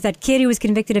 Yeah. There's that kid who was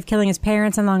convicted of killing his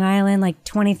parents on Long Island like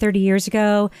 20, 30 years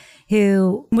ago,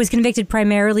 who was convicted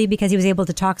primarily because he was able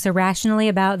to talk so rationally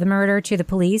about the murder to the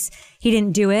police. He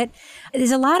didn't do it.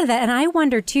 There's a lot of that. And I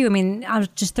wonder too, I mean, I'll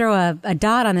just throw a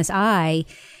dot on this I.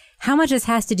 How much this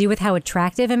has to do with how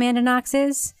attractive Amanda Knox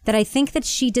is, that I think that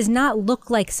she does not look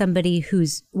like somebody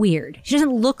who's weird. She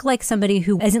doesn't look like somebody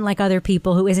who isn't like other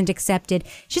people, who isn't accepted.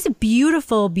 She's a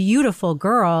beautiful, beautiful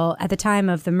girl at the time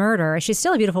of the murder. She's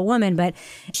still a beautiful woman, but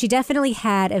she definitely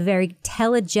had a very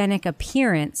telegenic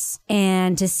appearance.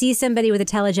 And to see somebody with a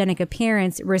telegenic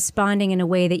appearance responding in a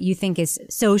way that you think is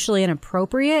socially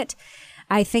inappropriate,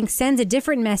 I think sends a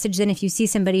different message than if you see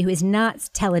somebody who is not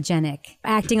telegenic,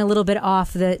 acting a little bit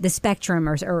off the spectrum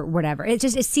or whatever. It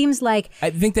seems like I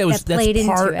think that's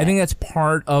part. I think that's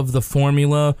part of the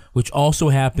formula, which also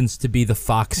happens to be the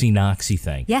Foxy Knoxy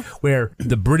thing. Yeah. Where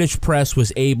the British press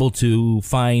was able to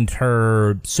find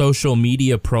her social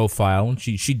media profile, and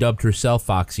she dubbed herself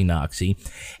Foxy Knoxy,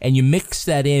 and you mix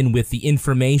that in with the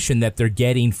information that they're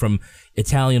getting from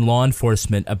Italian law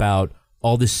enforcement about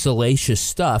all this salacious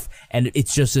stuff, and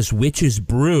it's just this witch's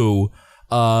brew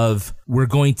of we're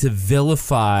going to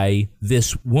vilify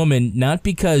this woman, not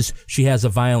because she has a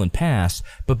violent past,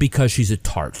 but because she's a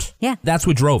tart. Yeah. That's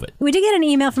what drove it. We did get an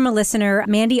email from a listener,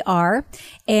 Mandy R.,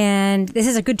 and this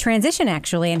is a good transition,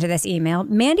 actually, into this email.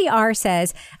 Mandy R.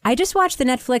 says, I just watched the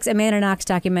Netflix Amanda Knox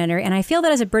documentary, and I feel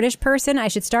that as a British person, I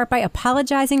should start by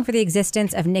apologizing for the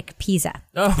existence of Nick Pizza.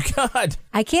 Oh, God.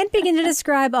 I can't begin to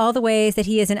describe all the ways that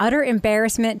he is an utter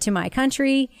embarrassment to my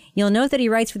country. You'll note that he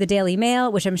writes for the Daily Mail,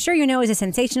 which I'm sure you know is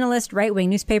sensationalist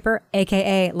right-wing newspaper,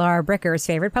 a.k.a. Laura Bricker's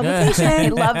favorite publication. I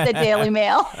love the Daily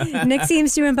Mail. Nick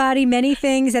seems to embody many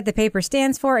things that the paper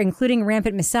stands for, including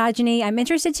rampant misogyny. I'm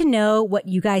interested to know what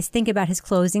you guys think about his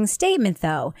closing statement,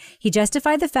 though. He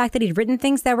justified the fact that he'd written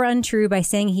things that were untrue by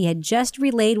saying he had just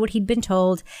relayed what he'd been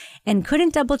told and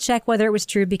couldn't double-check whether it was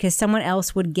true because someone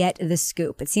else would get the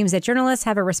scoop. It seems that journalists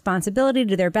have a responsibility to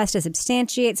do their best to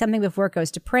substantiate something before it goes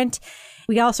to print.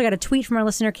 We also got a tweet from our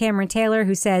listener, Cameron Taylor,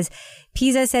 who says,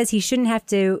 Pisa says he shouldn't have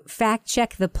to fact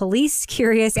check the police.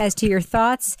 Curious as to your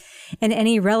thoughts and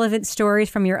any relevant stories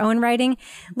from your own writing.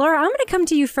 Laura, I'm going to come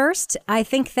to you first. I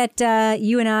think that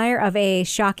you and I are of a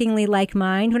shockingly like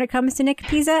mind when it comes to Nick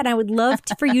Pisa, and I would love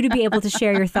for you to be able to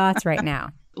share your thoughts right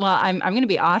now. Well, I'm going to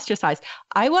be ostracized.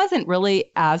 I wasn't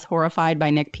really as horrified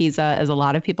by Nick Pisa as a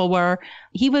lot of people were.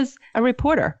 He was a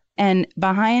reporter, and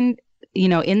behind,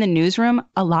 in the newsroom,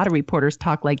 a lot of reporters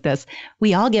talk like this.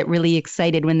 We all get really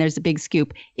excited when there's a big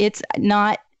scoop. It's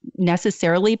not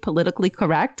necessarily politically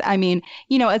correct. I mean,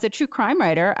 as a true crime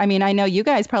writer, I know you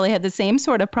guys probably have the same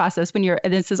sort of process when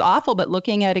this is awful, but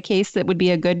looking at a case that would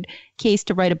be a good case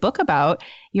to write a book about,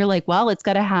 you're like, well, it's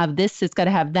got to have this, it's got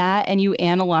to have that. And you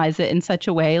analyze it in such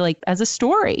a way, like as a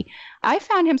story. I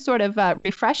found him sort of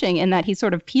refreshing in that he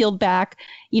sort of peeled back,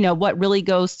 what really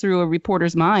goes through a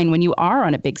reporter's mind when you are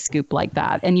on a big scoop like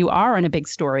that and you are on a big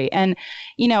story. And,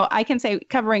 I can say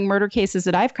covering murder cases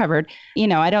that I've covered,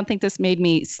 I don't think this made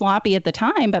me sloppy at the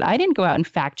time, but I didn't go out and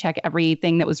fact check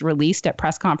everything that was released at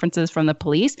press conferences from the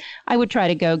police. I would try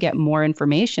to go get more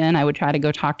information. I would try to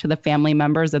go talk to the family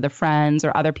members or the friends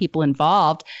or other people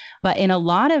involved. But in a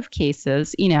lot of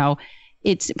cases,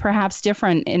 it's perhaps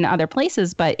different in other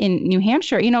places, but in New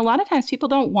Hampshire, a lot of times people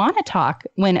don't want to talk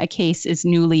when a case is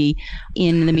newly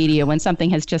in the media, when something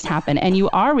has just happened. And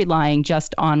you are relying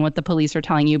just on what the police are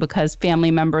telling you because family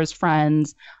members,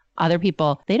 friends, other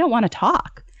people, they don't want to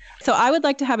talk. So I would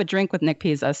like to have a drink with Nick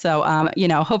Pisa. So,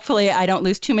 hopefully I don't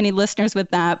lose too many listeners with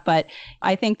that. But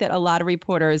I think that a lot of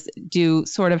reporters do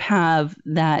sort of have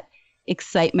that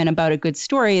excitement about a good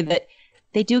story that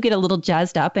they do get a little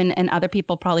jazzed up, and other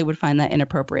people probably would find that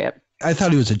inappropriate. I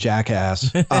thought he was a jackass.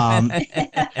 I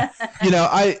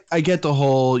get the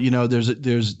whole,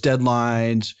 there's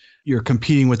deadlines. You're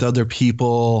competing with other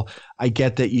people. I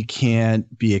get that you can't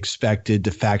be expected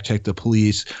to fact check the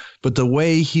police, but the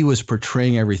way he was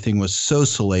portraying everything was so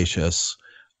salacious.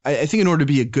 I think in order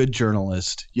to be a good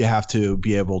journalist, you have to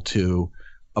be able to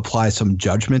apply some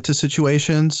judgment to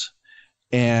situations.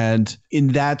 And in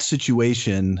that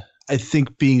situation, I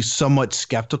think being somewhat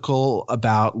skeptical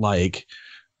about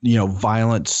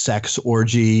violent sex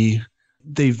orgy,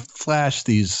 they flash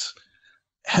these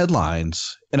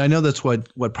headlines. And I know that's what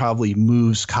probably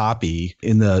moves copy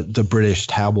in the British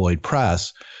tabloid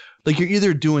press. Like, you're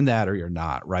either doing that or you're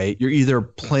not, right? You're either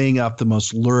playing up the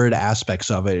most lurid aspects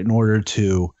of it in order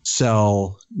to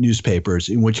sell newspapers,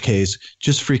 in which case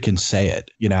just freaking say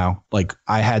it, Like,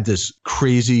 I had this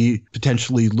crazy,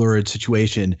 potentially lurid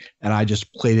situation and I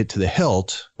just played it to the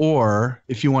hilt. Or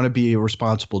if you want to be a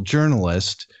responsible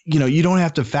journalist, you don't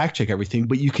have to fact check everything,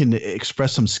 but you can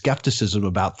express some skepticism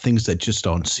about things that just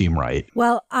don't seem right.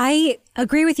 Well, I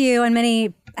agree with you on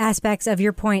many aspects of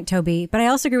your point, Toby, but I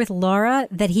also agree with Laura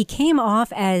that he came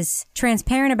off as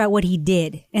transparent about what he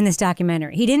did in this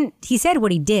documentary. He said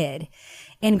what he did.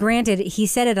 And granted, he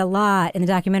said it a lot in the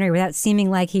documentary without seeming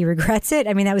like he regrets it.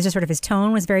 That was just sort of his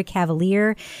tone was very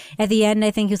cavalier. At the end,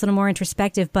 I think he was a little more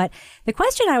introspective. But the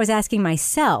question I was asking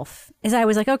myself is I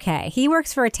was like, okay, he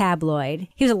works for a tabloid.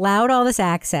 He was allowed all this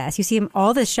access. You see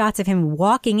all the shots of him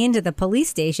walking into the police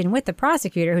station with the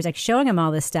prosecutor who's showing him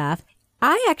all this stuff.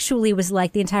 I actually was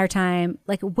the entire time,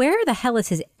 where the hell is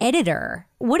his editor?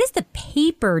 What is the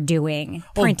paper doing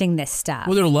printing this stuff?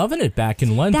 Well, they're loving it back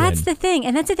in London. That's the thing.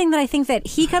 And that's the thing that I think that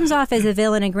he comes off as a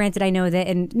villain. And granted, I know that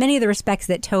in many of the respects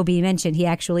that Toby mentioned, he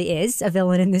actually is a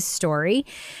villain in this story.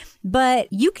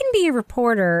 But you can be a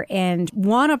reporter and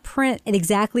want to print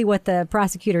exactly what the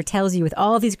prosecutor tells you with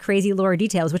all of these crazy lore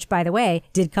details, which, by the way,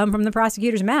 did come from the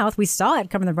prosecutor's mouth. We saw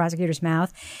it come from the prosecutor's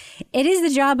mouth. It is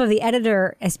the job of the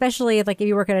editor, especially if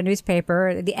you work at a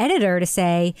newspaper, the editor to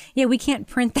say, yeah, we can't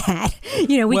print that.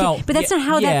 But that's not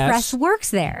how that press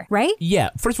works there, right? Yeah.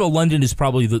 First of all, London is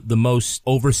probably the most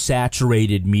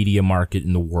oversaturated media market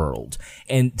in the world,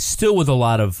 and still with a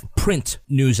lot of print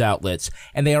news outlets,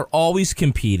 and they are always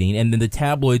competing. And then the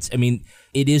tabloids,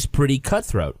 it is pretty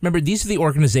cutthroat. Remember, these are the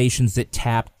organizations that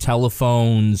tapped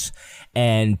telephones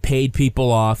and paid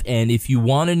people off. And if you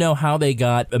want to know how they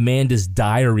got Amanda's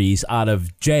diaries out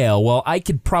of jail, well, I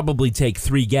could probably take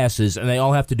 3 guesses, and they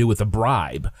all have to do with a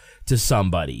bribe to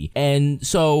somebody. And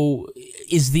so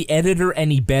is the editor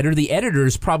any better? The editor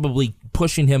is probably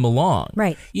pushing him along.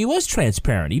 Right. He was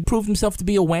transparent. He proved himself to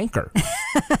be a wanker,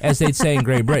 as they'd say in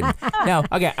Great Britain. Now,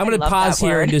 okay, I'm going to pause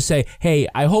here and just say, hey,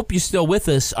 I hope you're still with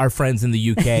us, our friends in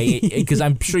the UK, because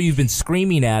I'm sure you've been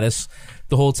screaming at us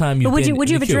the whole time you've been. Would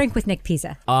you have a drink with Nick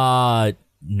Pisa?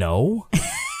 No.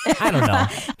 I don't know.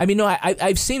 I mean, no,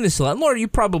 I've seen this a lot. Laura, you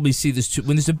probably see this too.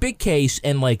 When there's a big case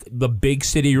and like the big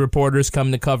city reporters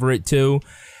come to cover it too,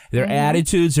 their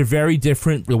attitudes are very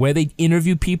different. The way they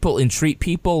interview people and treat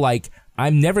people, like,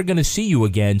 I'm never going to see you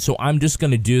again, so I'm just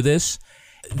going to do this.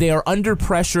 They are under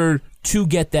pressure to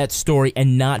get that story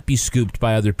and not be scooped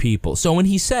by other people. So when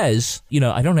he says,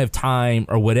 I don't have time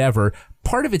or whatever,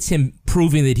 part of it's him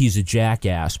proving that he's a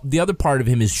jackass. The other part of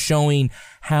him is showing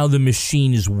how the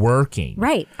machine is working.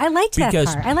 Right. I liked that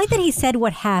part. I like that he said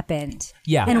what happened.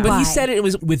 Yeah, and but why. He said it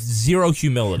was with zero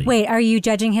humility. Wait, are you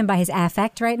judging him by his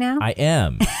affect right now? I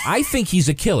am. I think he's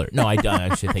a killer. No, I don't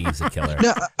actually think he's a killer.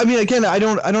 No, I mean, again, I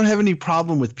don't have any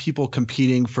problem with people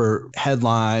competing for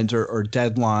headlines or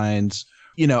deadlines.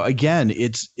 Again,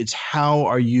 it's how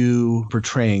are you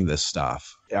portraying this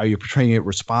stuff? Are you portraying it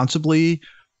responsibly,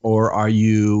 or are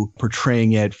you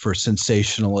portraying it for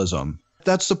sensationalism?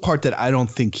 That's the part that I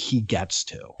don't think he gets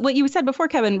to. What you said before,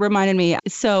 Kevin, reminded me.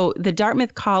 So the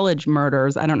Dartmouth College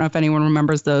murders, I don't know if anyone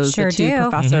remembers those, sure the two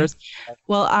professors. Mm-hmm.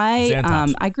 Well,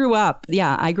 I grew up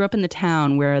in the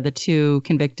town where the two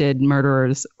convicted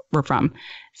murderers were from.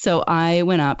 So I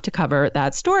went up to cover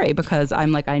that story because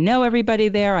I'm like, I know everybody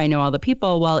there. I know all the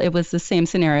people. Well, it was the same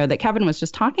scenario that Kevin was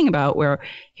just talking about, where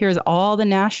here's all the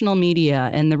national media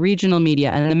and the regional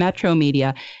media and the metro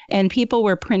media, and people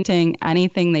were printing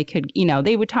anything they could.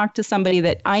 They would talk to somebody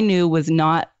that I knew was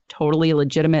not totally a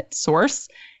legitimate source,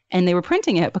 and they were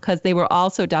printing it because they were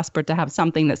also desperate to have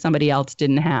something that somebody else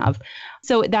didn't have.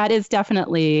 So that is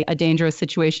definitely a dangerous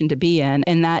situation to be in,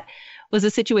 and that was a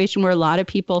situation where a lot of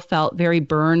people felt very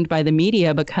burned by the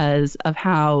media because of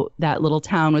how that little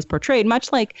town was portrayed,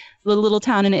 much like the little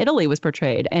town in Italy was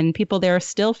portrayed. And people there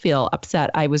still feel upset.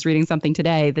 I was reading something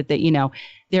today that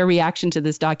their reaction to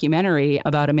this documentary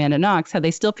about Amanda Knox, how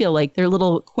they still feel like their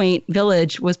little quaint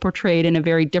village was portrayed in a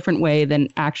very different way than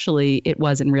actually it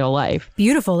was in real life.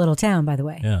 Beautiful little town, by the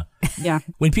way. Yeah. Yeah.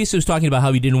 When Pisa was talking about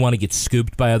how he didn't want to get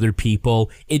scooped by other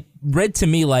people, it read to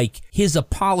me like his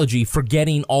apology for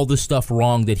getting all the stuff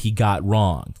wrong that he got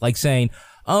wrong. Like saying,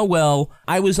 oh, well,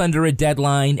 I was under a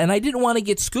deadline and I didn't want to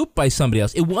get scooped by somebody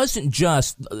else. It wasn't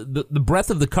just, the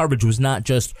breadth of the coverage was not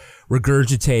just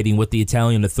regurgitating what the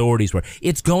Italian authorities were.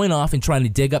 It's going off and trying to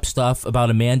dig up stuff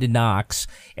about Amanda Knox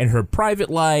and her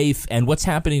private life and what's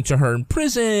happening to her in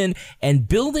prison and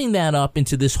building that up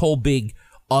into this whole big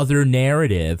other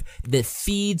narrative that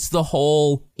feeds the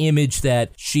whole image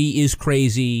that she is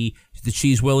crazy, that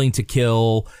she's willing to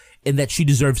kill, and that she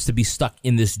deserves to be stuck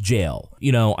in this jail.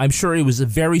 I'm sure it was a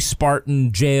very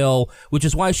Spartan jail, which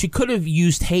is why she could have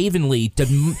used Havenly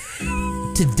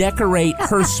to decorate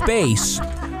her space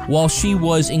while she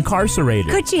was incarcerated.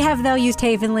 Could she have, though, used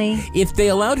Havenly? If they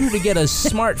allowed her to get a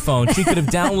smartphone, she could have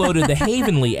downloaded the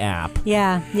Havenly app.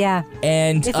 Yeah.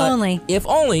 And If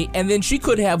only. And then she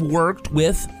could have worked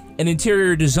with an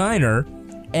interior designer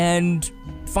and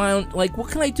found, like, what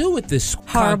can I do with this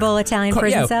horrible Italian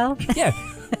prison cell? Yeah.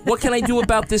 What can I do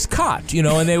about this cot?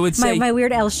 And they would say... My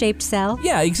weird L-shaped cell?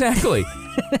 Yeah, exactly.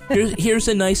 Here's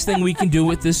a nice thing we can do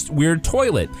with this weird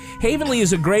toilet. Havenly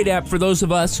is a great app for those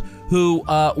of us who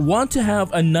want to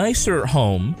have a nicer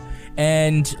home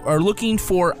and are looking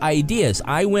for ideas.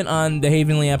 I went on the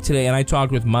Havenly app today and I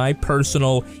talked with my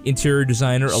personal interior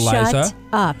designer, Eliza. Shut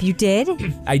up. You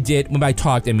did? I did. When I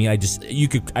talked, I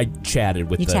chatted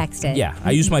with You texted. Yeah,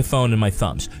 I used my phone and my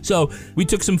thumbs. So we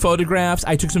took some photographs.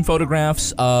 I took some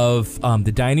photographs of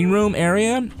the dining room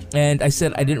area, and I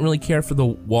said I didn't really care for the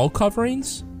wall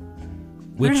coverings.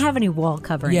 We don't have any wall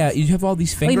coverings. Yeah, you have all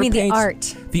these finger paints. The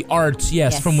art? The art,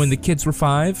 yes, from when the kids were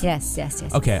 5. Yes.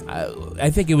 Okay, I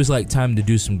think it was like time to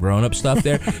do some grown-up stuff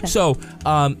there. So,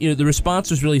 the response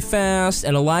was really fast,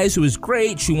 and Eliza was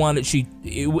great.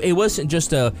 It wasn't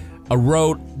just a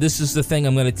rote, this is the thing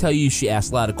I'm going to tell you. She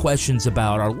asked a lot of questions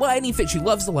about our lighting fixture. She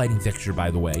loves the lighting fixture, by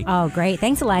the way. Oh, great.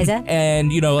 Thanks, Eliza.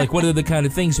 And, what are the kind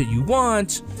of things that you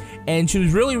want? And she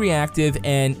was really reactive,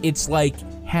 and it's like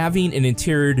having an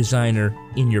interior designer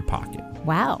in your pocket.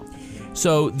 Wow.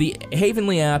 So the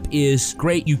Havenly app is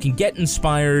great. You can get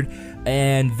inspired,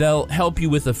 and they'll help you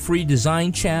with a free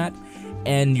design chat.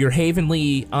 And your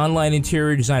Havenly online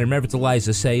interior designer, remember to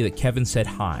Eliza, say that Kevin said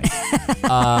hi.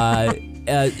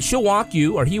 she'll walk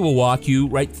you, or he will walk you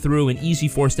right through an easy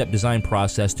 4-step design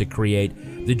process to create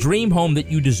the dream home that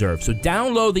you deserve. So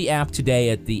download the app today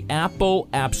at the Apple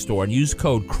App Store and use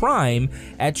code CRIME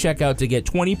at checkout to get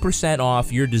 20%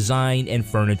 off your design and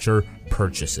furniture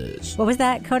purchases. What was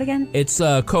that code again? It's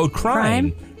code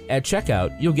CRIME. At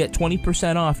checkout. You'll get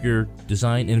 20% off your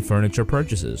design and furniture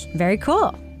purchases. Very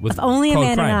cool. With if only code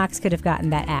Amanda CRIME. Knox could have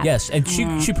gotten that app. Yes, and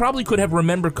she probably could have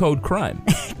remembered code CRIME.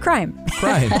 Crime.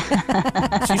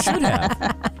 She should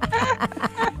have.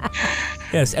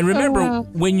 Yes, and remember,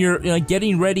 when you're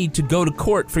getting ready to go to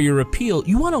court for your appeal,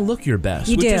 you want to look your best,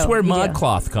 which is where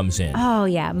ModCloth comes in. Oh,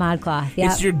 yeah, ModCloth.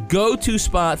 Yep. It's your go-to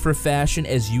spot for fashion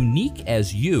as unique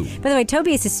as you. By the way,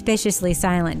 Toby is suspiciously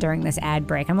silent during this ad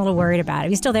break. I'm a little worried about it.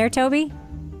 Are you still there, Toby?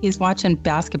 He's watching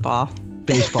basketball.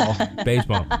 Baseball.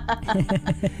 Baseball.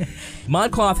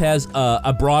 ModCloth has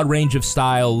a broad range of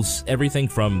styles, everything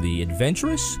from the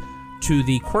adventurous to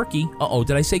the quirky.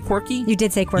 Did I say quirky? You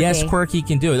did say quirky. Yes, quirky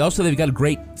can do it. Also, they've got a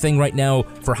great thing right now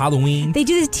for Halloween. They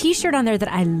do this T-shirt on there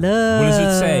that I love. What does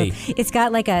it say? It's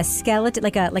got like a skeleton,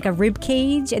 like a rib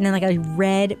cage, and then like a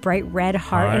bright red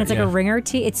heart, and it's like a ringer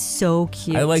tee. It's so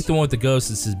cute. I like the one with the ghost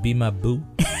that says "Be my boo."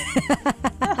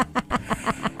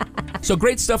 So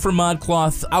great stuff for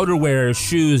ModCloth, outerwear,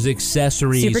 shoes,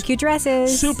 accessories. Super cute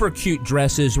dresses. Super cute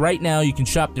dresses. Right now you can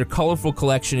shop their colorful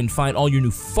collection and find all your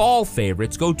new fall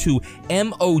favorites. Go to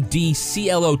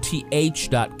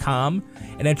modcloth.com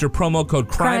and enter promo code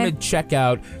CRIME at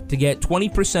checkout to get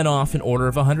 20% off an order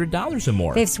of $100 or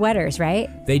more. They have sweaters, right?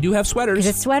 They do have sweaters. Because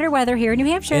it's sweater weather here in New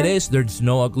Hampshire. It is. There's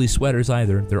no ugly sweaters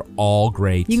either. They're all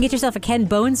great. You can get yourself a Ken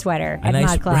Bone sweater at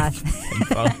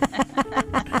ModCloth.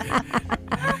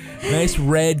 Nice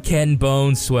red Ken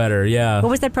Bone sweater, yeah. What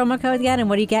was that promo code again, and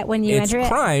what do you get when you enter it? It's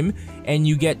CRIME, and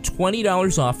you get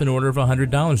 $20 off an order of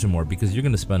 $100 or more because you're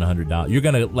going to spend $100. You're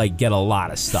going to get a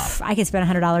lot of stuff. I can spend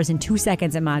 $100 in 2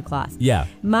 seconds at ModCloth. Yeah.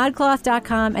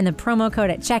 ModCloth.com, and the promo code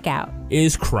at checkout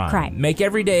is CRIME. Make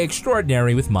every day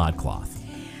extraordinary with ModCloth.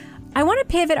 I want to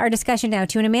pivot our discussion now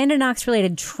to an Amanda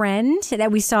Knox-related trend that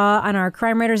we saw on our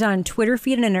Crime Writers on Twitter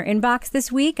feed and in our inbox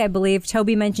this week. I believe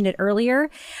Toby mentioned it earlier.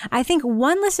 I think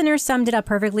one listener summed it up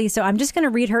perfectly, so I'm just going to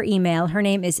read her email. Her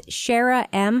name is Shara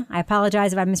M. I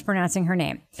apologize if I'm mispronouncing her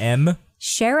name. M?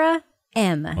 Shara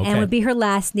M. Okay. And would be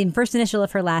the first initial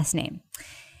of her last name.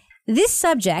 This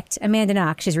subject, Amanda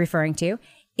Knox is referring to,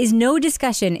 is no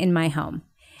discussion in my home.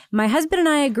 My husband and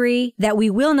I agree that we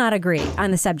will not agree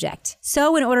on the subject.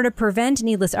 So in order to prevent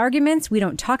needless arguments, we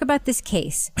don't talk about this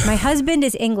case. My husband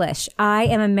is English. I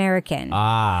am American.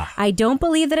 I don't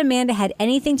believe that Amanda had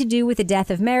anything to do with the death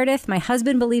of Meredith. My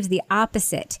husband believes the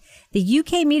opposite. The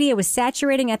UK media was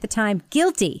saturating at the time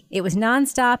guilty. It was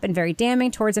nonstop and very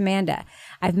damning towards Amanda.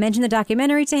 I've mentioned the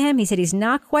documentary to him. He said he's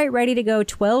not quite ready to go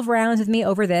 12 rounds with me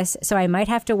over this, so I might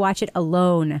have to watch it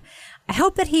alone. I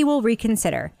hope that he will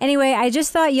reconsider. Anyway, I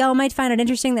just thought y'all might find it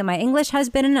interesting that my English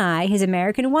husband and I, his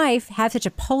American wife, have such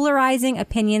a polarizing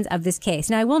opinions of this case.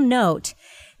 Now, I will note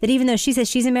that even though she says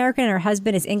she's American and her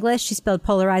husband is English, she spelled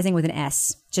polarizing with an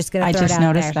S. Just gonna throw it out there. I just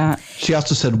noticed that. She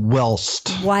also said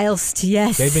whilst. Whilst,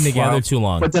 yes. They've been together too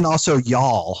long. But then also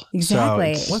y'all.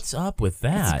 Exactly. So what's up with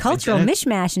that? It's a cultural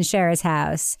mishmash in Shara's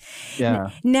house.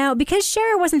 Yeah. Now, because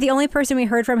Shara wasn't the only person we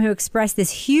heard from who expressed this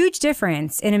huge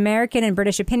difference in American and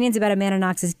British opinions about Amanda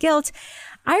Knox's guilt,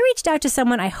 I reached out to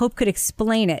someone I hope could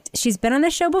explain it. She's been on the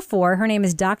show before. Her name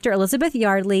is Dr. Elizabeth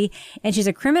Yardley, and she's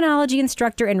a criminology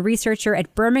instructor and researcher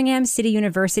at Birmingham City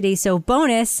University. So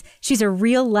bonus, she's a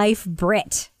real-life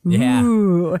Brit. Yeah.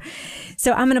 Ooh.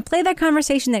 So I'm going to play that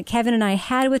conversation that Kevin and I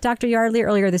had with Dr. Yardley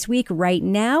earlier this week right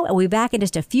now. We'll be back in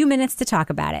just a few minutes to talk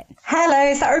about it.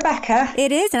 Hello, is that Rebecca?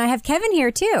 It is, and I have Kevin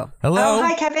here too. Hello. Oh,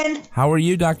 hi, Kevin. How are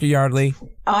you, Dr. Yardley?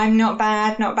 I'm not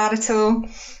bad at all.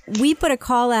 We put a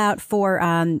call out for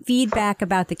feedback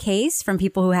about the case from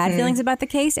people who had feelings about the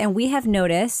case, and we have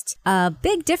noticed a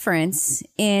big difference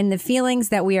in the feelings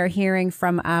that we are hearing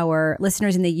from our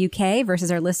listeners in the UK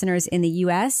versus our listeners in the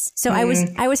US. So I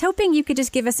was hoping you could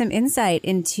just give us some insight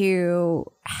into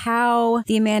how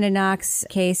the Amanda Knox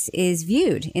case is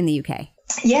viewed in the UK.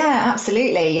 Yeah,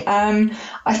 absolutely.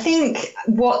 I think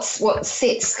what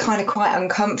sits kind of quite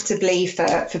uncomfortably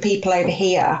for people over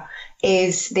here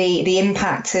is the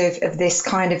impact of this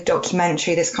kind of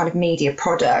documentary, this kind of media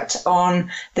product on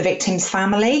the victim's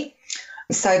family.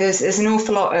 So there's an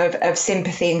awful lot of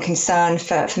sympathy and concern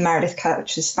for Meredith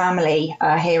Kircher's family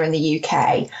here in the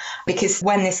UK, because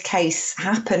when this case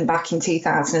happened back in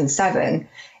 2007,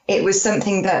 it was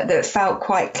something that felt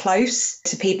quite close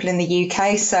to people in the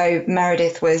UK. So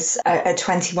Meredith was a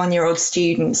 21-year-old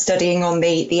student studying on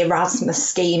the Erasmus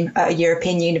scheme at a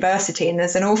European university. And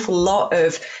there's an awful lot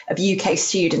of UK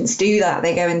students do that.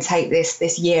 They go and take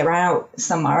this year out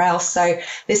somewhere else. So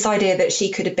this idea that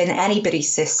she could have been anybody's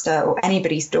sister or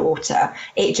anybody's daughter,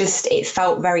 it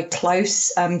felt very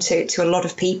close to a lot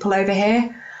of people over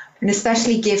here. And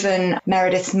especially given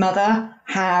Meredith's mother,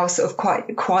 how sort of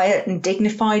quite quiet and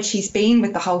dignified she's been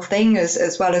with the whole thing,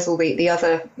 as well as all the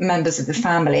other members of the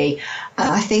family.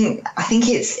 I think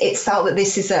it's felt that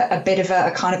this is a bit of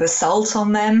a kind of assault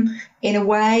on them in a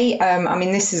way. I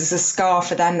mean, this is a scar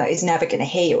for them that is never going to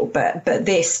heal. But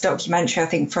this documentary, I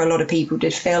think, for a lot of people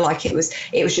did feel like it was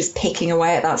just picking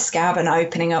away at that scab and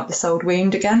opening up this old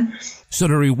wound again. So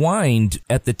to rewind,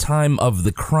 at the time of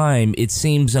the crime, it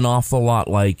seems an awful lot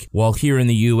like, while here in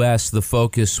the U.S. the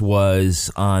focus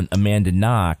was on Amanda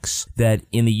Knox, that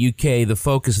in the UK the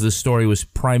focus of the story was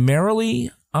primarily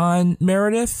on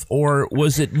Meredith, or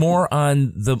was it more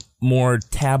on the more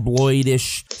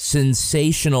tabloidish,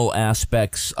 sensational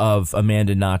aspects of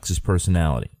Amanda Knox's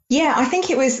personality? Yeah, I think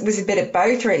it was a bit of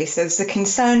both, really. So there's a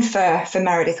concern for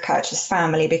Meredith Kercher's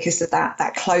family because of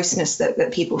that closeness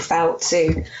that people felt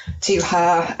to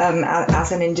her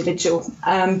as an individual.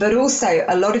 But also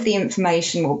a lot of the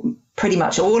information, well, pretty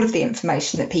much all of the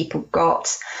information that people got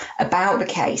about the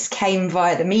case came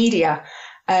via the media.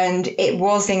 And it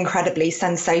was incredibly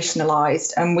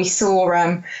sensationalized. And we saw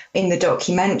in the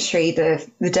documentary, the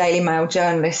Daily Mail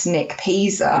journalist Nick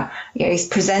Pisa, he's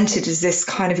presented as this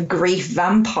kind of grief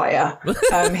vampire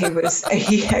who was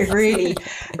really,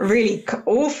 really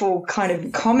awful kind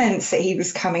of comments that he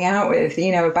was coming out with,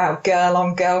 about girl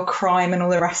on girl crime and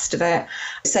all the rest of it.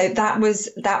 So that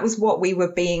was what we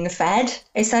were being fed,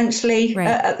 essentially, right,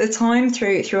 at the time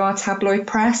through our tabloid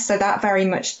press. So that very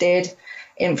much did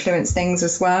influence things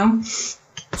as well.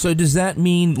 So does that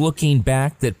mean, looking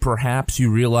back, that perhaps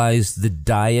you realized the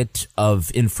diet of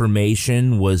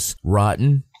information was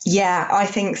rotten? Yeah, I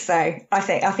think so. I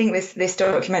think this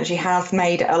documentary has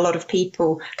made a lot of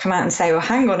people come out and say, well,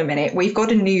 hang on a minute, we've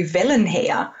got a new villain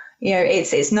here.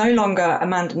 It's no longer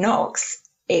Amanda Knox.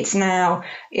 It's now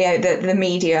the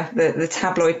media, the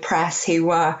tabloid press who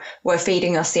were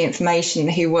feeding us the information,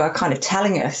 who were kind of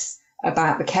telling us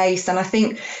about the case. And I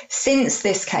think since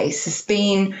this case has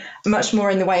been much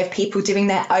more in the way of people doing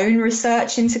their own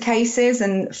research into cases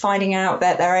and finding out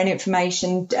their own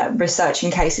information,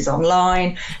 researching cases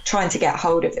online, trying to get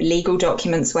hold of legal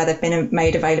documents where they've been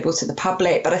made available to the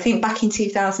public. But I think back in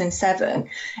 2007,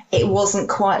 it wasn't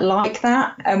quite like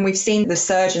that. And we've seen the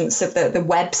resurgence of the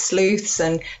web sleuths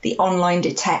and the online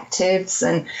detectives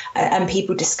and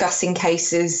people discussing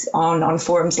cases on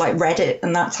forums like Reddit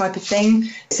and that type of thing.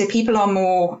 So people are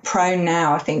more prone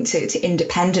now, I think, to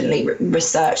independently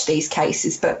research these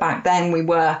cases. But back then we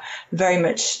were very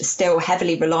much still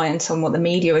heavily reliant on what the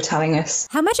media were telling us.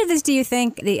 How much of this do you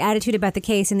think the attitude about the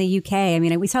case in the UK, I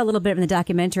mean, we saw a little bit in the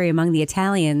documentary among the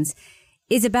Italians,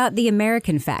 is about the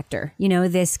American factor,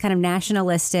 this kind of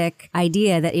nationalistic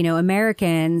idea that,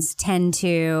 Americans tend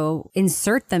to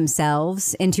insert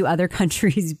themselves into other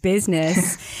countries'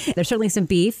 business. There's certainly some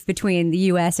beef between the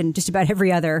U.S. and just about every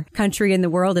other country in the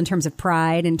world in terms of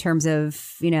pride, in terms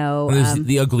of,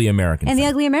 the ugly American and factor. The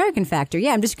ugly American factor.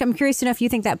 Yeah, I'm curious to know if you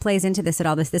think that plays into this at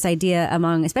all, this idea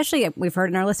among, especially we've heard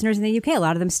in our listeners in the UK, a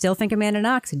lot of them still think Amanda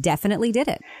Knox definitely did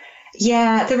it.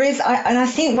 Yeah, there is. And I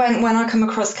think when I come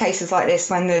across cases like this,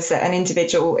 when there's an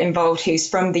individual involved who's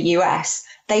from the US,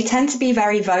 they tend to be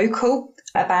very vocal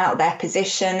about their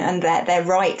position and their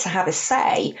right to have a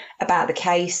say about the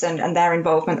case and their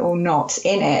involvement or not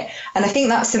in it. And I think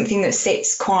that's something that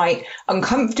sits quite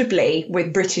uncomfortably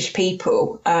with British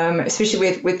people,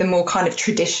 especially with the more kind of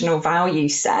traditional value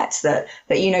set that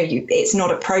it's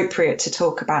not appropriate to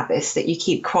talk about this, that you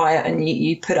keep quiet and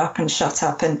you put up and shut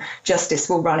up and justice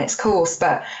will run its course.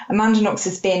 But Amanda Knox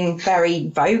has been very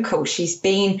vocal. She's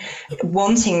been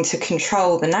wanting to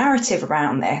control the narrative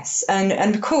around this.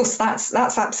 And of course, that's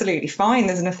absolutely fine.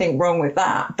 There's nothing wrong with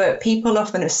that. But people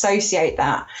often associate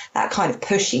that kind of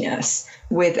pushiness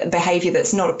with behavior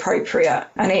that's not appropriate.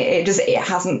 And it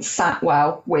hasn't sat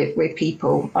well with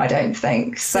people, I don't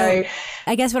think. So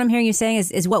I guess what I'm hearing you saying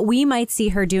is what we might see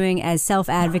her doing as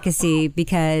self-advocacy,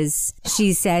 because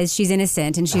she says she's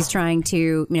innocent and she's trying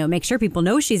to, make sure people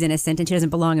know she's innocent and she doesn't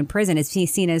belong in prison, is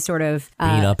seen as sort of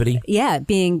being uppity. Yeah,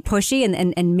 being pushy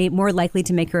and more likely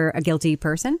to make her a guilty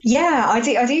person. Yeah, I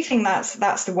do think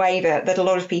that's the way that a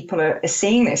lot of people are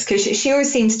seeing this, because she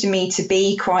always seems to me to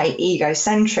be quite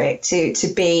egocentric, to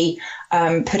to be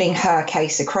putting her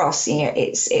case across.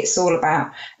 It's all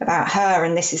about her,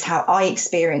 and this is how I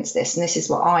experienced this, and this is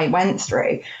what I went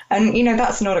through. And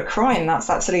that's not a crime. That's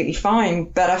absolutely fine.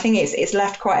 But I think it's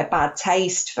left quite a bad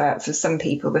taste for some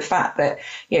people, the fact that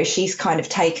she's kind of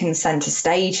taken center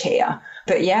stage here.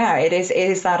 But yeah, it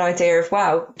is that idea of,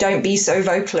 well, don't be so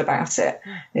vocal about it,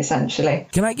 essentially.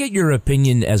 Can I get your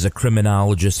opinion as a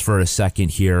criminologist for a second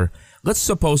here? Let's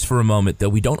suppose for a moment that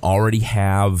we don't already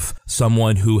have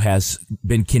someone who has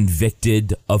been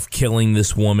convicted of killing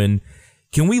this woman.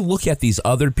 Can we look at these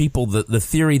other people, the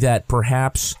theory that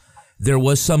perhaps there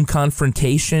was some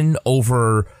confrontation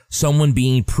over someone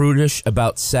being prudish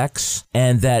about sex,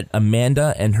 and that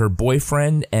Amanda and her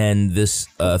boyfriend and this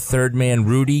third man,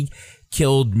 Rudy,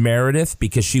 killed Meredith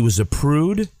because she was a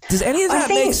prude? Does any of that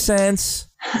make sense?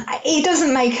 It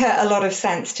doesn't make a lot of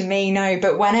sense to me, no.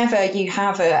 But whenever you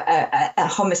have a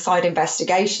homicide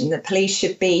investigation, the police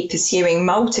should be pursuing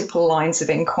multiple lines of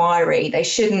inquiry. They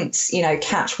shouldn't,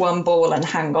 catch one ball and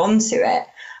hang on to it.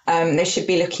 They should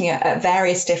be looking at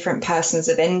various different persons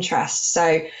of interest.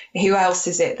 So who else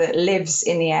is it that lives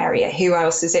in the area? Who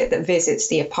else is it that visits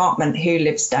the apartment? Who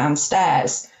lives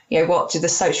downstairs? What do the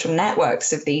social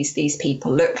networks of these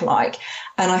people look like?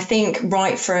 And I think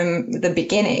right from the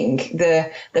beginning, the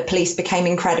police became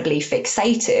incredibly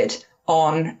fixated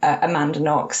on Amanda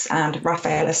Knox and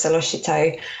Raffaella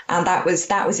Sollecito, and that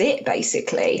was it,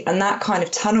 basically. And that kind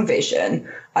of tunnel vision,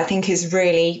 I think, has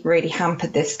really, really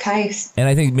hampered this case. And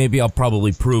I think maybe I'll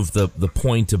probably prove the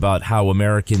point about how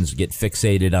Americans get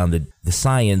fixated on the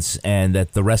science, and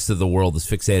that the rest of the world is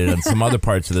fixated on some other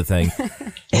parts of the thing.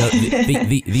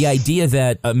 The idea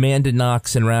that Amanda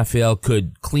Knox and Raphael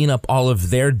could clean up all of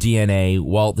their DNA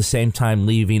while at the same time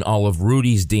leaving all of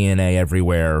Rudy's DNA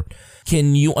everywhere.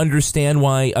 Can you understand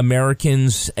why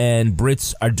Americans and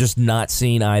Brits are just not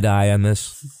seeing eye to eye on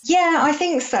this? Yeah, I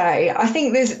think so. I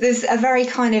think there's a very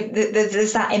kind of,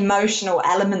 there's that emotional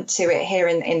element to it here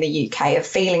in the UK, of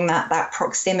feeling that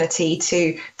proximity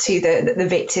to the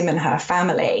victim and her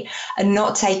family, and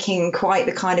not taking quite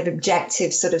the kind of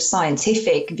objective sort of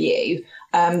scientific view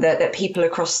that people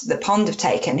across the pond have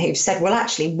taken, who've said, well,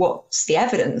 actually, what's the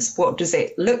evidence? What does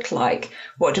it look like?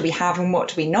 What do we have and what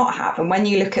do we not have? And when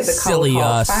you look at the cold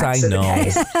hard facts of the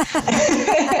case,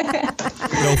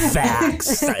 no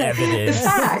facts, evidence. The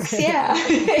facts, yeah,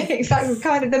 exactly,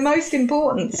 kind of the most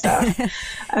important stuff.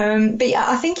 But yeah,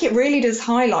 I think it really does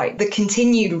highlight the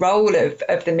continued role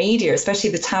of the media,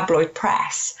 especially the tabloid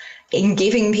press, in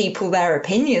giving people their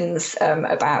opinions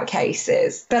about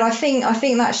cases. But I think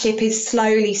that ship is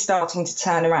slowly starting to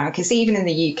turn around, because even in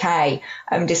the UK,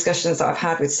 discussions that I've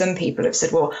had with some people have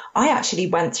said, well, I actually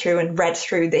went through and read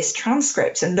through this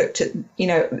transcript and looked at,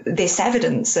 this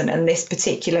evidence and this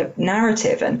particular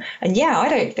narrative. And yeah, I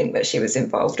don't think that she was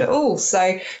involved at all.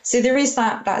 So there is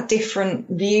that different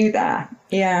view there.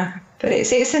 Yeah. But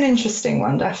it's an interesting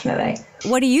one, definitely.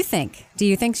 What do you think? Do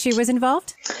you think she was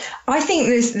involved? I think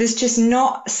there's just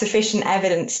not sufficient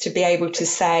evidence to be able to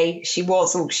say she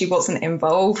was or she wasn't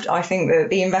involved. I think that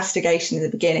the investigation in the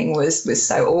beginning was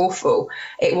so awful.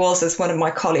 It was, as one of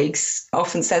my colleagues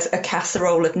often says, a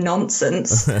casserole of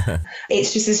nonsense.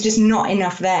 There's just not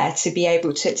enough there to be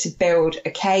able to build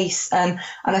a case. And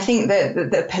I think that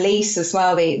the police as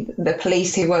well, the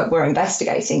police who were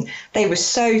investigating, they were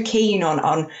so keen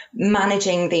on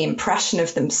managing the impression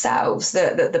of themselves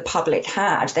that the public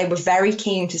had. They were very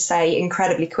keen to say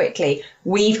incredibly quickly,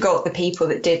 we've got the people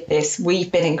that did this.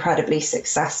 We've been incredibly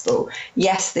successful.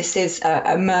 Yes, this is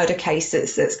a murder case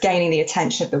that's gaining the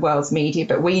attention of the world's media,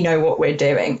 but we know what we're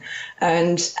doing.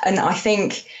 And I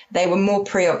think they were more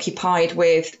preoccupied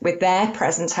with their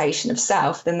presentation of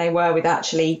self than they were with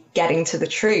actually getting to the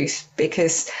truth,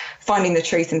 because finding the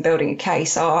truth and building a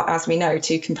case are, as we know,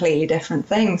 two completely different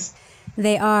things.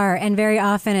 They are. And very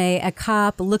often a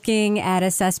cop looking at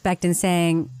a suspect and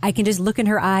saying, I can just look in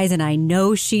her eyes and I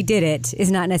know she did it,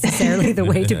 is not necessarily the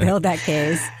way to build that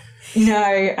case.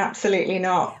 No, absolutely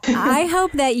not. I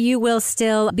hope that you will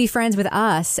still be friends with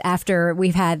us after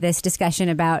we've had this discussion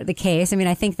about the case. I mean,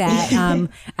 I think that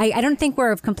I don't think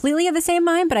we're completely of the same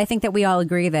mind, but I think that we all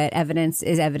agree that evidence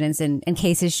is evidence and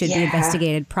cases should be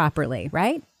investigated properly,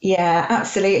 right? Yeah,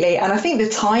 absolutely. And I think the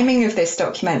timing of this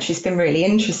documentary has been really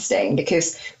interesting,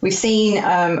 because we've seen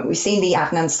the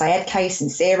Adnan Syed case in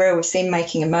Syria, we've seen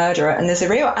Making a Murderer, and there's a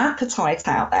real appetite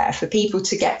out there for people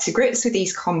to get to grips with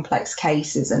these complex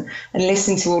cases and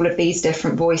listen to all of these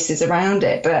different voices around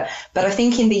it. But I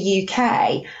think in the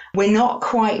UK, we're not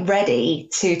quite ready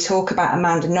to talk about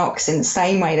Amanda Knox in the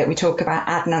same way that we talk about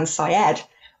Adnan Syed,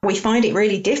 we find it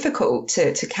really difficult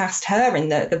to cast her in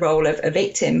the role of a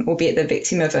victim, albeit the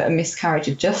victim of a miscarriage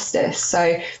of justice. So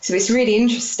it's really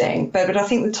interesting. But I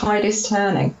think the tide is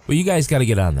turning. Well, you guys got to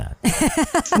get on that.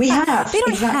 We have. They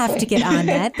don't have to get on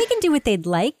that. They can do what they'd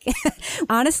like.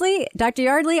 Honestly, Dr.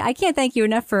 Yardley, I can't thank you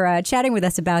enough for chatting with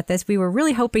us about this. We were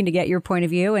really hoping to get your point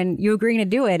of view, and you agreeing to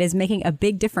do it is making a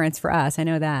big difference for us. I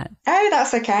know that. Oh,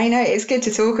 that's okay. No, it's good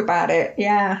to talk about it.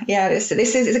 Yeah. This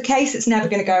is a case that's never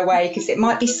going to go away, because it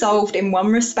might be solved in one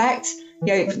respect.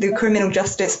 The criminal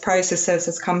justice process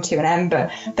has come to an end,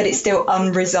 but it's still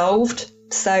unresolved.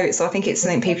 So I think it's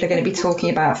something people are going to be talking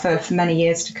about for many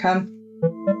years to come.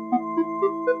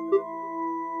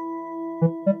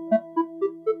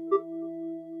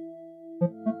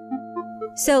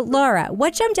 So, Laura,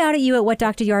 what jumped out at you at what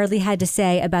Dr. Yardley had to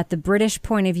say about the British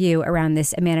point of view around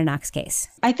this Amanda Knox case?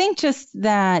 I think just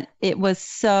that it was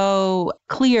so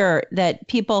clear that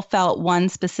people felt one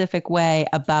specific way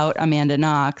about Amanda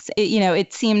Knox.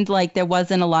 It seemed like there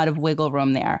wasn't a lot of wiggle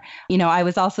room there. I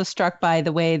was also struck by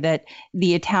the way that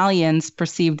the Italians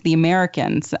perceived the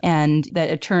Americans, and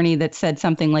that attorney that said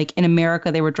something like, in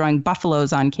America, they were drawing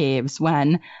buffaloes on caves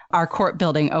when our court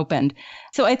building opened.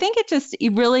 So I think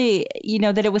it really,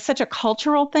 that it was such a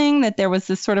cultural thing, that there was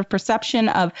this sort of perception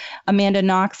of Amanda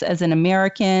Knox as an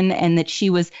American, and that she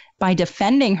was, by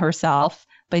defending herself,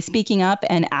 by speaking up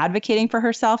and advocating for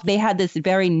herself, they had this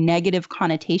very negative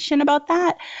connotation about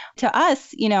that. To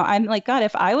us, I'm like, God,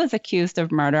 if I was accused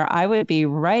of murder, I would be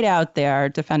right out there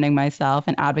defending myself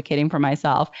and advocating for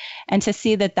myself. And to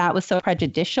see that that was so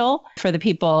prejudicial for the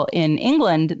people in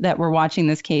England that were watching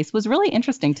this case was really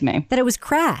interesting to me. That it was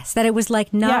crass, that it was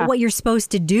like not what you're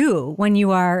supposed to do when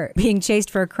you are being chased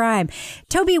for a crime.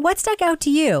 Toby, what stuck out to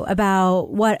you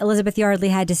about what Elizabeth Yardley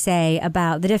had to say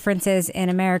about the differences in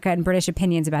America and British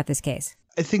opinions about this case?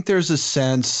 I think there's a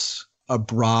sense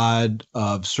abroad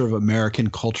of sort of American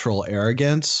cultural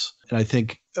arrogance. And I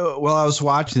think while I was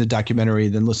watching the documentary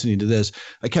and then listening to this,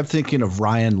 I kept thinking of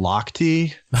Ryan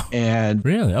Lochte. And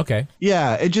really? Okay.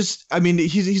 Yeah.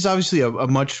 He's obviously a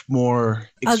much more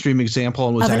extreme example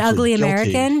and was of an ugly guilty.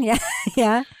 American. Yeah.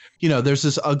 Yeah. There's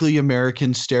this ugly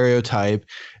American stereotype.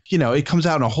 It comes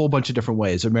out in a whole bunch of different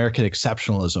ways. American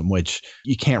exceptionalism, which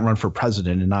you can't run for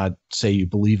president and not say you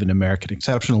believe in American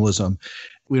exceptionalism.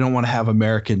 We don't want to have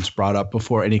Americans brought up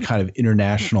before any kind of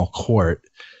international court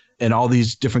and all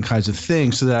these different kinds of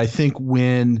things. So that I think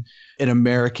when an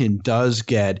American does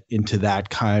get into that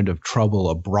kind of trouble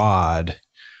abroad,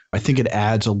 I think it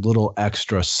adds a little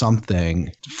extra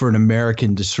something for an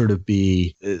American to sort of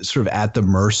be sort of at the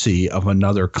mercy of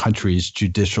another country's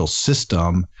judicial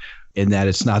system, in that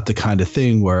it's not the kind of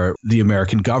thing where the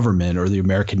American government or the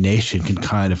American nation can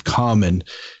kind of come and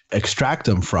extract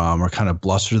them from or kind of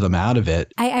bluster them out of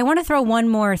it. I want to throw one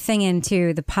more thing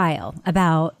into the pile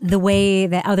about the way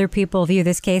that other people view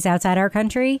this case outside our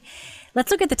country. Let's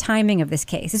look at the timing of this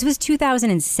case. This was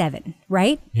 2007,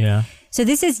 right? Yeah. So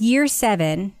this is year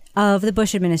 7 of the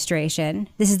Bush administration.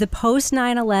 This is the post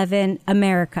 9/11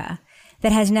 America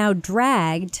that has now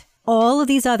dragged all of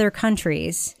these other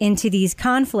countries into these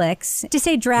conflicts. To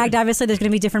say dragged, obviously there's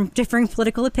going to be differing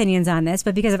political opinions on this,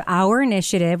 but because of our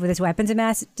initiative with this weapons of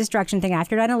mass destruction thing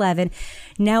after 9/11,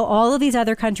 now all of these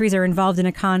other countries are involved in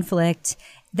a conflict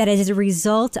that is a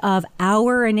result of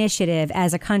our initiative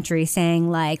as a country saying,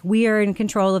 like, we are in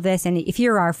control of this, and if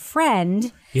you're our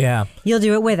friend, you'll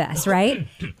do it with us, right?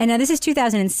 And now this is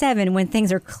 2007 when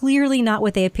things are clearly not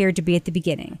what they appeared to be at the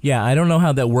beginning. Yeah, I don't know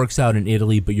how that works out in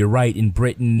Italy, but you're right. In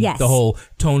Britain, the whole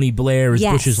Tony Blair is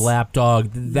Bush's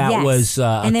lapdog, that was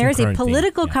and there is a concurrent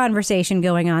political theme. conversation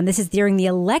going on. This is during the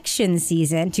election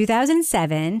season,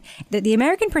 2007. The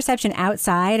American perception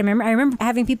outside, I remember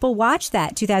having people watch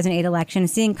that 2008 election,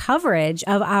 seeing coverage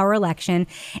of our election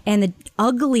and the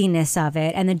ugliness of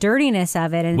it and the dirtiness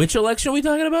of it. And which election are we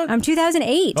talking about?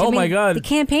 2008. Oh, my God. The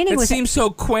campaigning it seems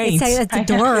so quaint. It's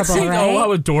adorable, right? Oh,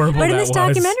 how adorable But that in this was.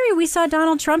 documentary, we saw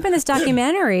Donald Trump in this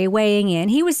documentary weighing in.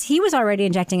 He was already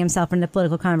injecting himself into the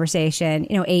political conversation,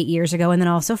 8 years ago, and then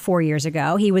also 4 years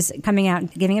ago. He was coming out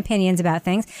and giving opinions about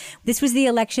things. This was the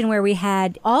election where we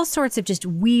had all sorts of just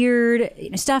weird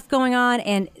stuff going on,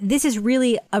 and this is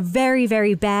really a very,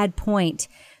 very bad point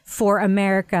for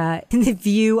America in the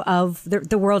view of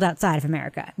the world outside of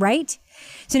America, right?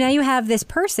 So now you have this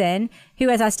person who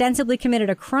has ostensibly committed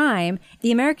a crime.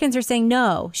 The Americans are saying,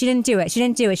 no, she didn't do it. She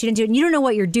didn't do it. She didn't do it. And you don't know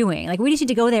what you're doing. Like, we just need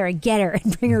to go there and get her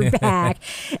and bring her back.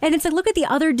 And it's like, look at the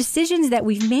other decisions that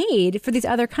we've made for these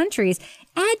other countries.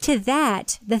 Add to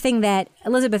that the thing that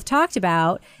Elizabeth talked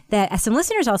about, that some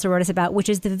listeners also wrote us about, which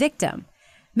is the victim.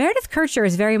 Meredith Kercher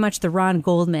is very much the Ron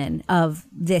Goldman of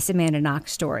this Amanda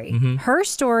Knox story. Mm-hmm. Her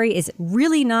story is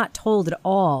really not told at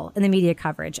all in the media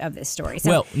coverage of this story. So,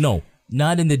 well, no,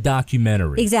 not in the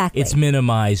documentary. Exactly. It's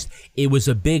minimized. It was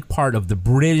a big part of the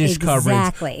British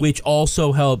coverage, which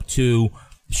also helped to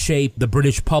shape the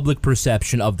British public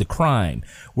perception of the crime,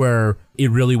 where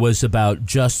it really was about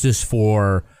justice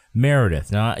for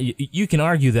Meredith. Now, you can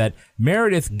argue that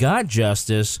Meredith got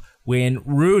justice when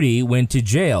Rudy went to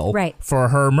jail for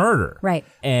her murder. Right.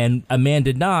 And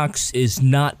Amanda Knox is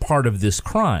not part of this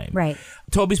crime. Right.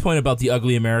 Toby's point about the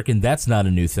ugly American, that's not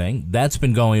a new thing. That's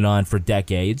been going on for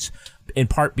decades. In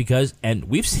part because, and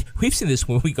we've seen this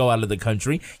when we go out of the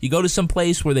country. You go to some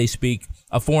place where they speak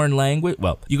a foreign language.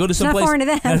 Well, you go to some place. Not foreign to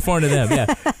them. Not foreign to them,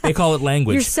 yeah. They call it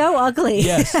language. You're so ugly.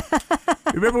 Yes.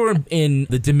 Remember we're in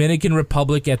the Dominican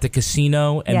Republic at the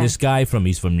casino, and this guy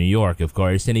he's from New York, of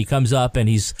course, and he comes up and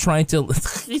he's trying to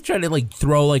like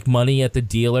throw like money at the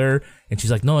dealer. And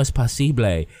she's like, no, es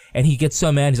posible. And he gets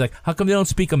so mad. He's like, how come they don't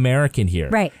speak American here?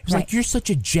 Right. He's like, you're such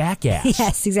a jackass.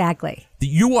 Yes, exactly.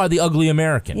 You are the ugly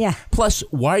American. Yeah. Plus,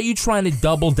 why are you trying to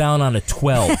double down on a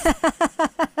 12?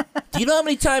 Do you know how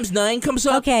many times 9 comes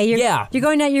up? Okay, you're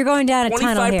going down a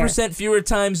tunnel here. 25% fewer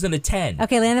times than a 10.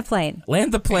 Okay, land the plane.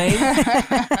 Land the plane?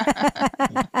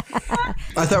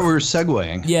 I thought we were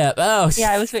segueing. Yeah. Oh.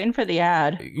 Yeah, I was waiting for the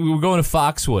ad. We were going to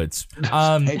Foxwoods.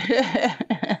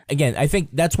 Again, I think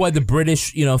that's why the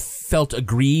British, felt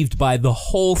aggrieved by the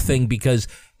whole thing, because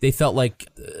they felt like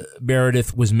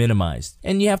Meredith was minimized.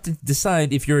 And you have to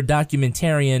decide, if you're a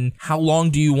documentarian, how long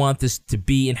do you want this to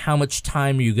be and how much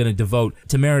time are you going to devote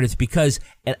to Meredith? Because,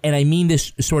 and I mean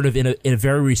this sort of in a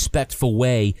very respectful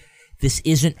way, this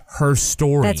isn't her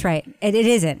story. That's right. It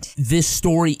isn't. This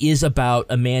story is about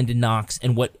Amanda Knox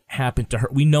and what happened to her.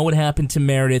 We know what happened to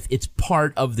Meredith. It's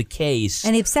part of the case.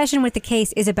 And the obsession with the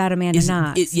case is about Amanda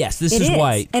Knox. Yes, this is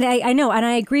why. And I know, and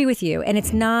I agree with you. And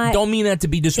it's not... Don't mean that to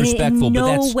be disrespectful, in but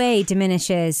that's... no way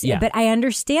diminishes. Yeah. But I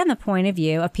understand the point of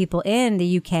view of people in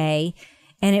the UK.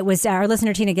 And it was our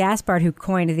listener, Tina Gaspard, who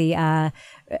coined the...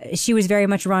 she was very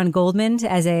much Ron Goldman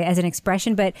as an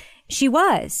expression, but she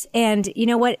was. And you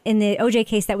know what? In the OJ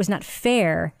case, that was not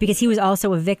fair, because he was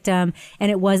also a victim,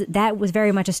 and that was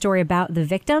very much a story about the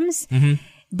victims. Mm-hmm.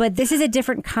 But this is a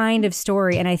different kind of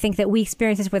story, and I think that we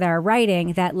experience this with our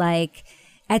writing, that like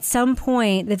at some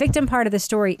point, the victim part of the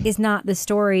story is not the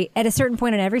story at a certain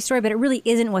point in every story, but it really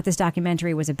isn't what this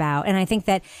documentary was about. And I think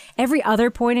that every other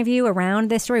point of view around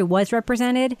this story was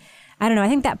represented. I don't know. I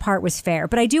think that part was fair.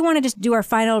 But I do want to just do our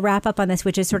final wrap up on this,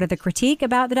 which is sort of the critique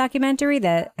about the documentary,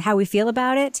 how we feel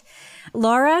about it.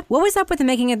 Laura, what was up with the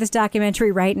making of this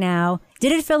documentary right now?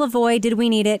 Did it fill a void? Did we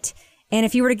need it? And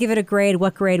if you were to give it a grade,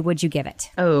 what grade would you give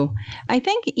it? Oh, I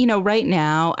think, right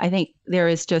now, I think there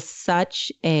is just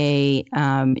such a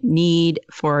need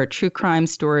for true crime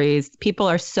stories. People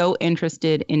are so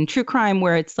interested in true crime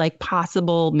where it's like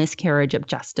possible miscarriage of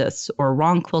justice or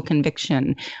wrongful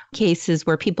conviction cases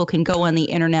where people can go on the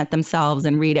internet themselves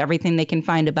and read everything they can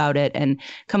find about it and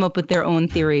come up with their own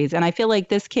theories. And I feel like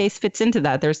this case fits into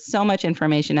that. There's so much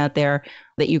information out there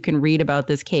that you can read about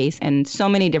this case and so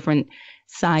many different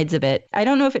sides of it. I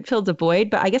don't know if it fills a void,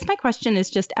 but I guess my question is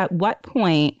just, at what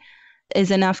point is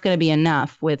enough going to be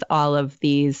enough with all of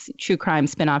these true crime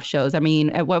spinoff shows? I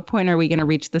mean, at what point are we going to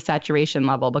reach the saturation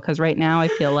level? Because right now I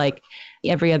feel like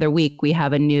every other week we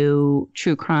have a new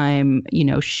true crime,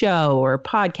 show or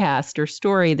podcast or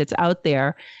story that's out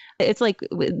there. It's like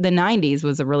the 90s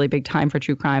was a really big time for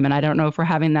true crime, and I don't know if we're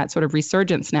having that sort of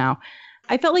resurgence now.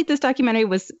 I felt like this documentary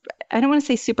was, I don't want to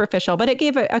say superficial, but it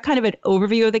gave a kind of an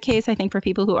overview of the case. I think for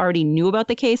people who already knew about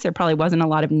the case, there probably wasn't a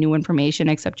lot of new information,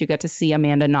 except you got to see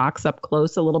Amanda Knox up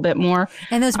close a little bit more.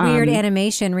 And those weird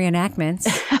animation reenactments.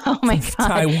 Oh my God.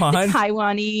 Taiwan. The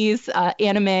Taiwanese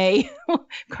anime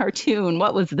cartoon.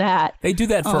 What was that? They do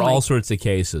that for all sorts of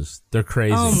cases. They're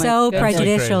crazy. Oh so goodness.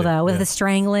 prejudicial, though, with the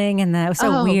strangling and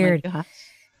the weird. My gosh.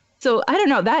 So I don't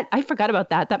know, that I forgot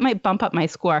about that. That might bump up my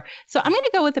score. So I'm going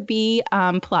to go with a B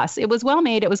plus. It was well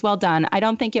made. It was well done. I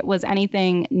don't think it was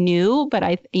anything new, but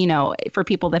for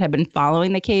people that have been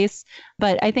following the case,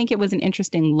 but I think it was an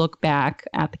interesting look back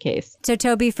at the case. So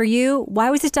Toby, for you,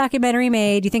 why was this documentary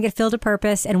made? Do you think it filled a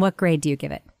purpose, and what grade do you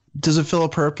give it? Does it fill a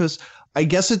purpose? I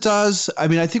guess it does. I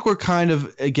mean, I think we're kind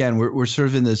of, again, we're sort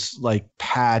of in this like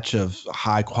patch of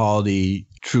high quality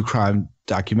true crime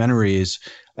documentaries.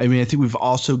 I mean, I think we've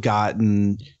also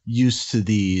gotten used to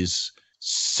these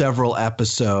several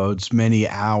episodes, many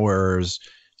hours,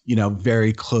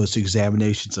 very close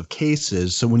examinations of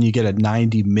cases. So when you get a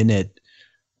 90-minute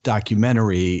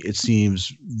documentary, it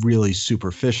seems really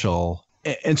superficial.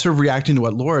 And sort of reacting to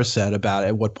what Laura said about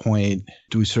at what point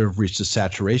do we sort of reach the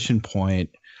saturation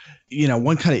point,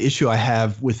 one kind of issue I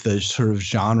have with the sort of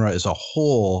genre as a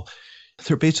whole,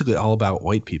 they're basically all about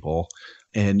white people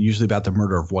and usually about the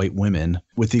murder of white women,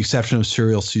 with the exception of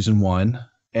Serial Season 1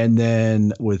 and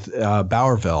then with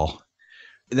Bowerville.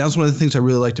 And that was one of the things I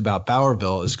really liked about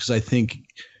Bowerville, is because I think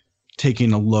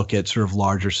taking a look at sort of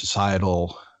larger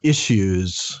societal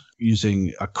issues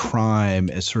using a crime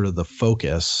as sort of the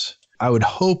focus, I would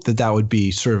hope that would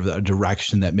be sort of a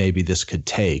direction that maybe this could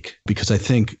take, because I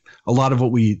think a lot of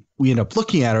what we end up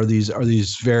looking at are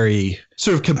these very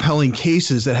sort of compelling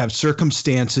cases that have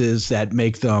circumstances that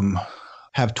make them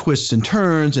have twists and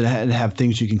turns and have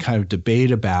things you can kind of debate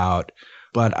about.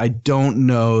 But I don't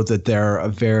know that they're a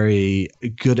very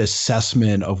good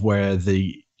assessment of where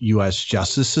the U.S.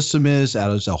 justice system is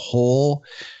as a whole.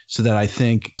 So that I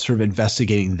think sort of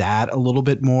investigating that a little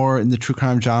bit more in the true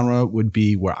crime genre would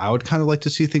be where I would kind of like to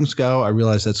see things go. I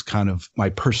realize that's kind of my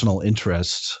personal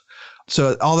interest.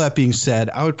 So all that being said,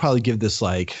 I would probably give this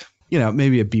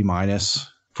maybe a B-.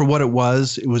 For what it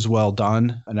was well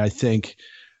done. And I think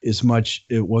what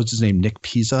was his name? Nick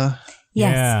Pizza?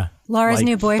 Yes. Yeah. Laura's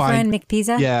new boyfriend, Nick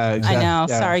Pizza? Yeah, exactly. I know.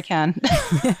 Yeah. Sorry, Ken.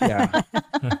 Yeah.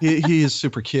 He is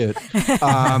super cute.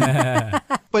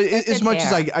 But as much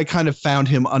as I kind of found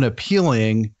him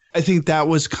unappealing, I think that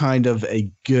was kind of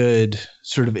a good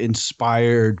sort of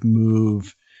inspired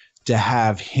move to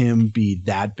have him be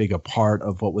that big a part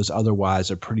of what was otherwise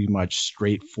a pretty much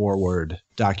straightforward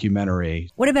documentary.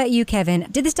 What about you, Kevin?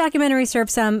 Did this documentary serve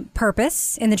some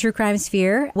purpose in the true crime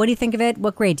sphere? What do you think of it?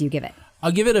 What grade do you give it?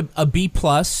 I'll give it a B+.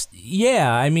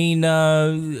 Yeah, I mean,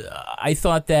 I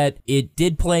thought that it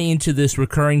did play into this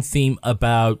recurring theme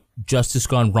about justice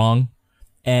gone wrong,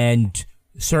 and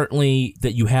certainly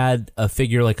that you had a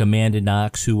figure like Amanda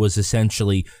Knox who was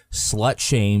essentially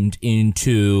slut-shamed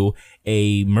into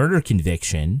a murder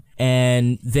conviction,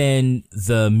 and then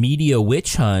the media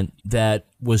witch hunt that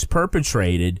was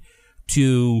perpetrated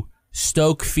to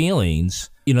stoke feelings,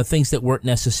 things that weren't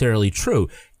necessarily true.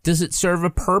 Does it serve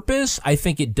a purpose? I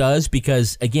think it does,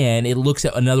 because, again, it looks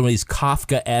at another one of these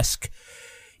Kafka-esque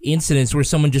incidents where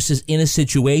someone just is in a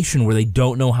situation where they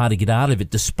don't know how to get out of it,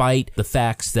 despite the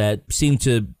facts that seem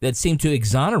to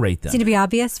exonerate them. Seem to be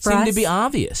obvious for us? Seem to be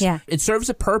obvious. Yeah. It serves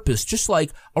a purpose, just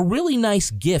like a really nice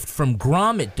gift from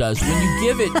Grommet does when you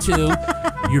give it to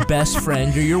your best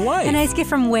friend or your wife. A nice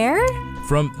gift from where?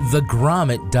 From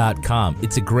thegrommet.com.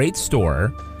 It's a great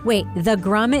store. Wait,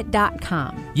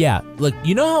 thegrommet.com. Yeah, look,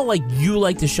 you know how you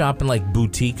like to shop in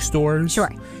boutique stores?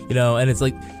 Sure. And it's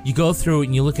you go through it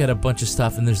and you look at a bunch of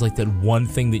stuff and there's that one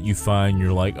thing that you find,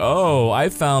 you're like, oh, I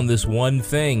found this one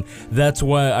thing. That's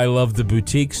why I love the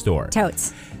boutique store.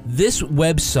 Totes. This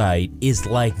website is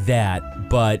like that,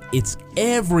 but it's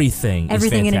everything.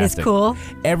 Everything in it is cool.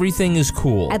 Everything is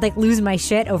cool. I'd lose my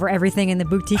shit over everything in the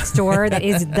boutique store that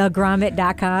is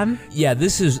thegrommet.com. Yeah,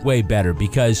 this is way better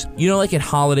because, at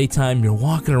holiday time, you're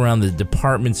walking around the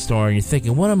department store and you're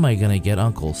thinking, what am I going to get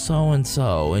Uncle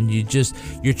so-and-so? And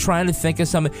you're trying to think of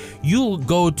something. You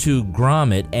go to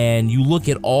Grommet and you look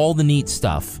at all the neat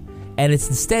stuff. And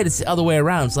it's the other way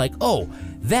around. It's like, oh,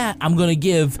 that I'm going to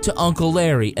give to Uncle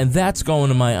Larry, and that's going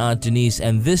to my Aunt Denise,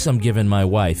 and this I'm giving my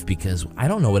wife because I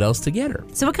don't know what else to get her.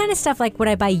 So what kind of stuff would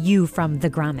I buy you from the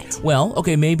Grommet? Well,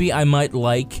 okay, maybe I might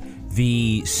like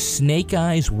the Snake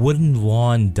Eyes wooden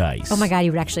lawn dice. Oh my God,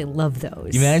 you would actually love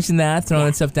those. You imagine that, throwing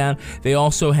that stuff down? They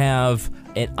also have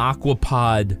an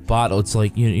Aquapod bottle. It's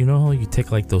like, you know how you take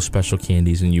those special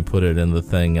candies and you put it in the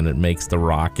thing and it makes the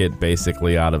rocket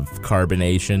basically out of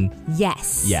carbonation?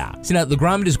 Yes. Yeah. See, now the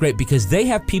Grommet is great because they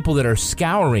have people that are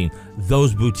scouring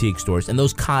those boutique stores and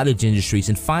those cottage industries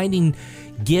and finding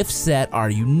gifts that are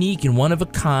unique and one of a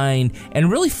kind and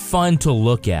really fun to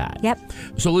look at. Yep.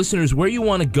 So listeners, where you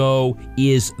want to go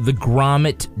is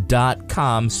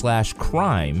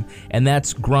thegrommet.com/crime, and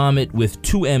that's Grommet with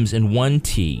 2 M's and 1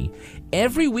 T.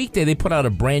 Every weekday they put out a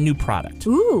brand new product.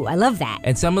 Ooh, I love that.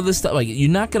 And some of the stuff, you're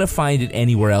not going to find it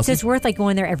anywhere else. So it's worth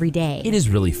going there every day. It is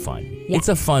really fun. Yeah. It's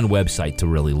a fun website to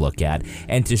really look at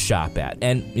and to shop at.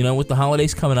 And, with the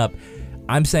holidays coming up,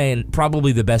 I'm saying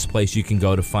probably the best place you can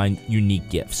go to find unique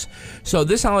gifts. So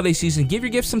this holiday season, give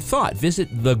your gift some thought. Visit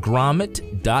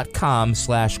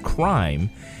thegrommet.com/crime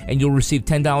and you'll receive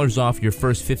 $10 off your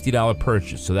first $50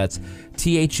 purchase. So that's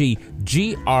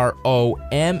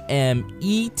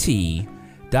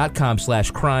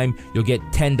TheGrommet.com/crime. You'll get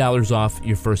 $10 off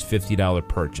your first $50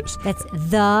 purchase. That's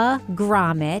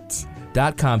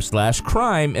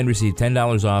thegrommet.com/.com/crime and receive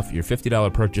 $10 off your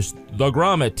 $50 purchase.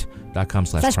 thegrommet.com/crime.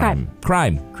 Facebook.com/crime.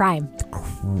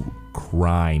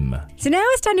 Crime. So now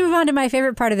it's time to move on to my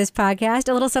favorite part of this podcast,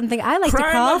 a little something I like to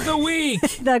call Crime of the Week.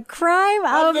 the Crime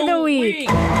of the Week.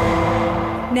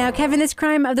 Now, Kevin, this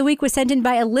Crime of the Week was sent in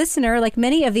by a listener, like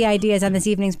many of the ideas on this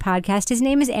evening's podcast. His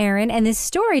name is Aaron, and this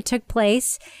story took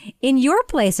place in your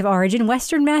place of origin,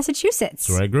 Western Massachusetts. That's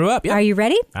where I grew up. Yep. Are you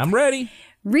ready? I'm ready.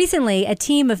 Recently, a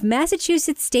team of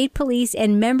Massachusetts State Police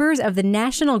and members of the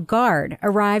National Guard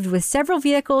arrived with several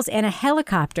vehicles and a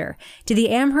helicopter to the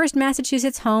Amherst,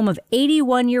 Massachusetts home of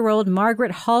 81-year-old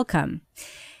Margaret Holcomb.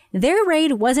 Their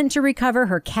raid wasn't to recover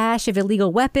her cache of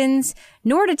illegal weapons,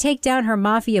 nor to take down her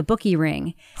mafia bookie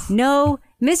ring. No,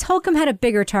 Miss Holcomb had a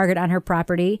bigger target on her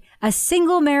property, a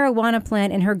single marijuana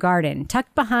plant in her garden,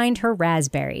 tucked behind her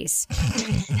raspberries.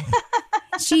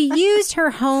 She used her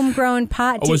homegrown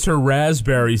pot to... was her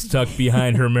raspberries tucked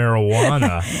behind her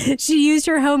marijuana? She used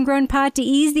her homegrown pot to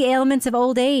ease the ailments of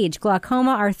old age,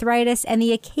 glaucoma, arthritis, and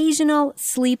the occasional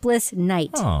sleepless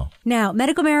night. Oh. Now,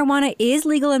 medical marijuana is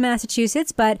legal in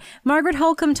Massachusetts, but Margaret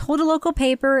Holcomb told a local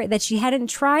paper that she hadn't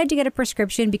tried to get a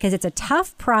prescription because it's a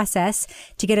tough process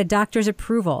to get a doctor's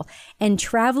approval. And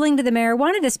traveling to the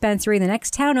marijuana dispensary in the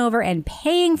next town over and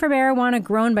paying for marijuana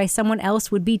grown by someone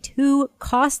else would be too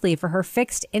costly for her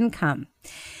fixed income.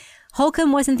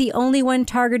 Holcomb wasn't the only one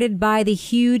targeted by the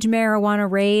huge marijuana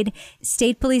raid.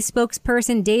 State Police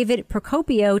spokesperson David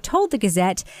Procopio told the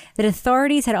Gazette that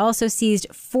authorities had also seized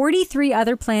 43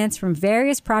 other plants from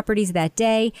various properties that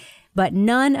day, but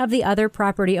none of the other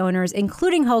property owners,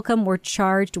 including Holcomb, were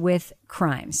charged with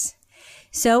crimes.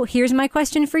 So here's my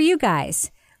question for you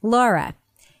guys. Laura,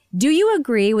 do you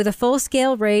agree with a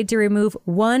full-scale raid to remove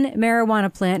one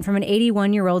marijuana plant from an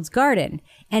 81-year-old's garden?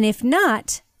 And if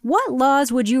not, what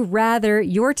laws would you rather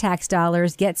your tax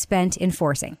dollars get spent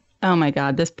enforcing? Oh my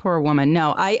God, this poor woman.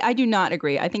 No, I do not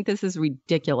agree. I think this is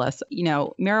ridiculous. You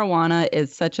know, marijuana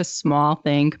is such a small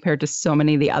thing compared to so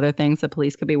many of the other things the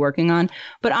police could be working on.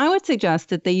 But I would suggest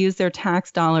that they use their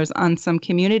tax dollars on some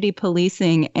community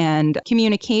policing and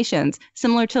communications,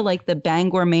 similar to like the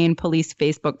Bangor, Maine Police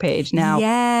Facebook page. Now,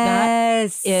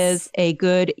 that is a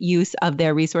good use of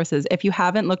their resources. If you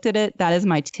haven't looked at it, that is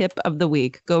my tip of the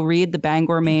week. Go read the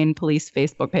Bangor, Maine Police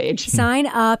Facebook page. Sign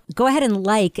up. Go ahead and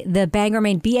like the Bangor,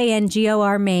 Maine,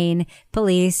 BANGOR Maine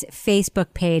Police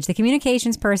Facebook page. The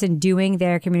communications person doing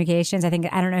their communications, I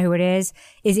don't know who it is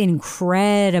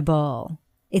incredible.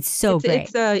 It's so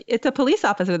great. It's a police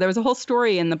officer. There was a whole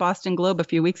story in the Boston Globe a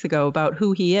few weeks ago about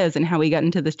who he is and how he got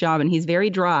into this job. And he's very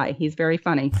dry. He's very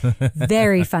funny.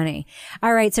 Very funny.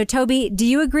 All right. So, Toby, do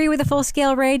you agree with a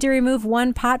full-scale raid to remove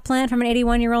one pot plant from an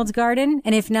 81-year-old's garden?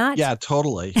 And if not? Yeah,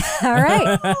 totally. All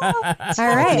right.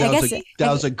 All right.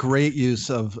 That was a great use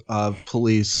of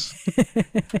police,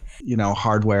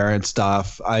 hardware and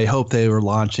stuff. I hope they were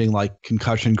launching like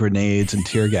concussion grenades and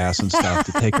tear gas and stuff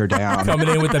to take her down. Coming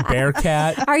in with a bear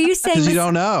cat. Are you saying because you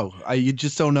don't know? You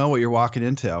just don't know what you're walking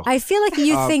into. I feel like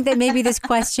you think that maybe this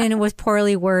question was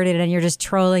poorly worded and you're just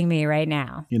trolling me right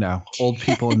now. Old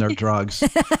people and their drugs.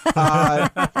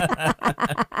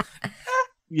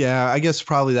 Yeah, I guess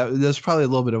probably there's probably a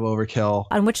little bit of overkill.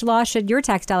 On which law should your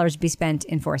tax dollars be spent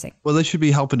enforcing? Well, they should be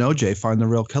helping OJ find the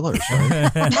real killers, right?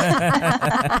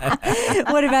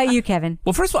 What about you, Kevin?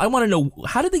 Well, first of all, I want to know,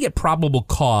 how did they get probable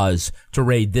cause to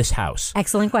raid this house?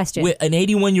 Excellent question. With an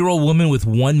 81-year-old woman with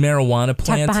one marijuana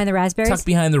plant. Tucked behind the raspberries? Tucked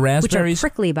behind the raspberries. Which are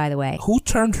prickly, by the way. Who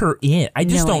turned her in? I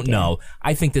just don't know.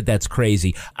 I think that's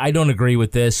crazy. I don't agree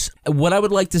with this. What I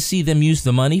would like to see them use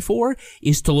the money for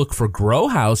is to look for grow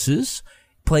houses,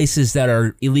 places that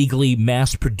are illegally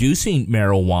mass producing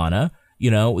marijuana.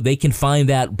 They can find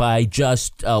that by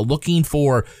just looking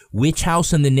for which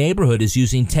house in the neighborhood is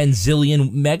using 10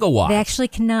 zillion megawatts. They actually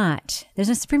cannot. There's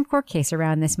a Supreme Court case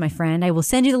around this, my friend. I will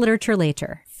send you the literature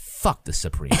later. Fuck the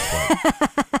Supreme Court.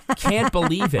 Can't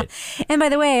believe it. And by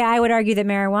the way, I would argue that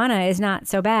marijuana is not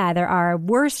so bad. There are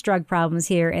worse drug problems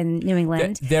here in New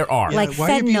England. There are. Like why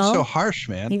fentanyl. are you being so harsh,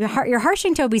 man? You're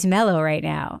harshing Toby's mellow right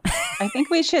now. I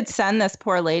think we should send this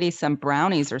poor lady some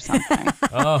brownies or something.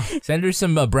 Oh, send her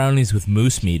some brownies with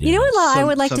moose meat. You know what law I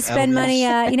would like to spend money?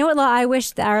 You know what law I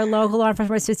wish that our local law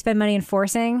enforcement would spend money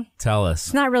enforcing? Tell us.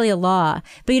 It's not really a law,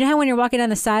 but you know how when you're walking down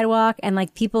the sidewalk and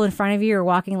like people in front of you are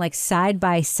walking like side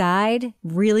by side,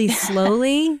 really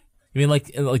slowly. You mean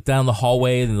like down the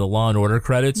hallway and the Law and Order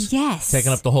credits? Yes.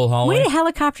 Taking up the whole hallway? We need a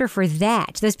helicopter for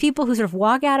that. Those people who sort of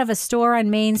walk out of a store on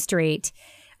Main Street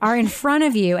are in front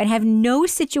of you and have no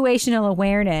situational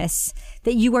awareness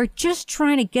that you are just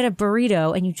trying to get a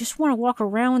burrito and you just want to walk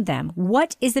around them.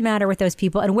 What is the matter with those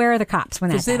people and where are the cops when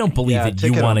that's Because they don't believe that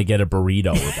you want to get a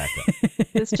burrito, Rebecca.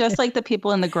 It's just like the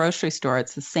people in the grocery store.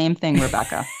 It's the same thing,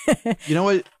 Rebecca. You know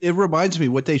what? It reminds me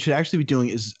what they should actually be doing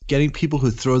is getting people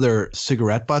who throw their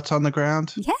cigarette butts on the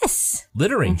ground. Yes.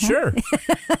 Littering, sure.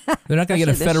 They're not going to get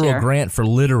a federal grant for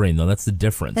littering, though. That's the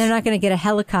difference. They're not going to get a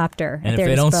helicopter. And if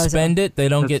they don't spend it, they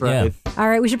don't get, right. All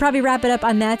right, we should probably wrap it up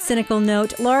on that cynical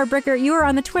note. Laura Bricker, you are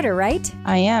on the Twitter, right?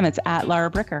 I am. It's at Laura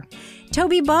Bricker.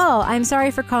 Toby Ball, I'm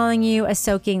sorry for calling you a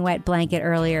soaking wet blanket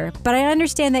earlier, but I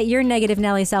understand that your negative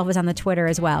Nelly self was on the Twitter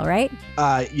as well, right?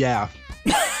 Yeah.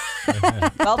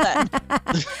 Well then.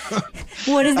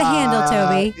 What is the handle,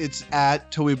 Toby? It's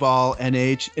at Toby Ball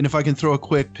NH. And if I can throw a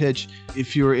quick pitch,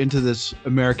 if you're into this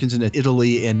Americans in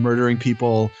Italy and murdering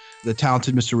people, The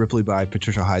Talented Mr. Ripley by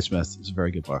Patricia Highsmith is a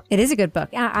very good book. It is a good book.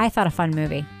 I thought a fun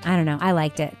movie. I don't know. I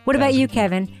liked it. What about you,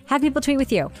 Kevin? How do people tweet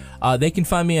with you? They can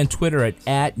find me on Twitter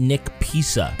at Nick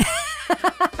Pisa.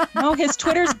 No, his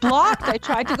Twitter's blocked. I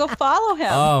tried to go follow him.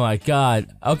 Oh, my God.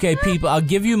 Okay, people, I'll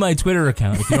give you my Twitter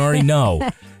account if you already know.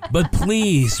 But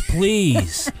please,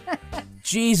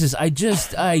 Jesus, I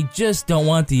just don't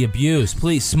want the abuse.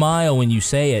 Please smile when you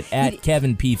say it, at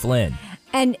Kevin P. Flynn.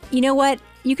 And you know what?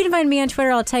 You can find me on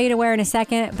Twitter. I'll tell you to where in a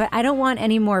second, but I don't want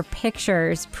any more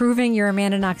pictures proving your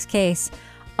Amanda Knox case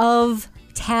of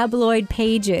tabloid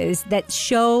pages that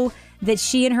show that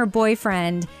she and her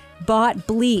boyfriend bought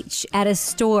bleach at a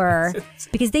store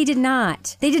because they did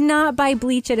not buy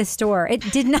bleach at a store. It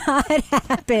did not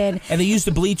happen. And they used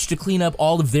the bleach to clean up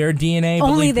all of their DNA?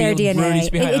 Only their DNA.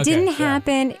 It didn't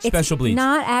happen. Yeah. Special bleach. It's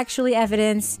not actually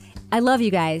evidence. I love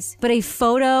you guys, but a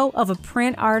photo of a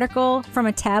print article from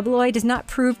a tabloid does not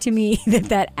prove to me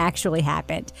that actually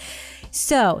happened.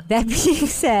 So, that being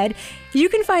said, you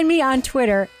can find me on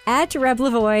Twitter at Reb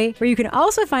Lavoie, where you can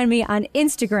also find me on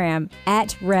Instagram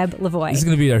at Reb Lavoie. This is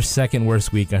going to be our second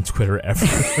worst week on Twitter ever.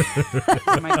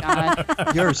 Oh my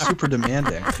God. You're super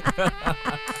demanding.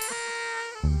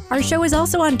 Our show is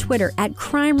also on Twitter at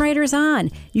Crime Writers On.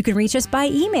 You can reach us by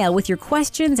email with your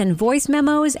questions and voice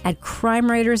memos at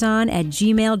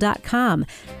crimewriterson@gmail.com.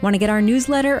 Want to get our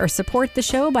newsletter or support the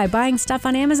show by buying stuff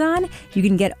on Amazon? You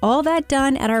can get all that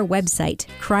done at our website,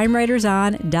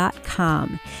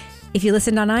 crimewriterson.com. If you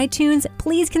listened on iTunes,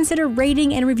 please consider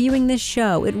rating and reviewing this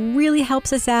show. It really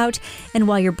helps us out. And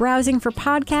while you're browsing for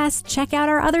podcasts, check out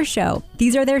our other show.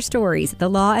 These Are Their Stories, the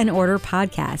Law and Order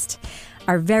podcast.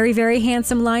 Our very, very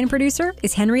handsome line producer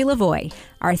is Henry Lavoie.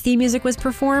 Our theme music was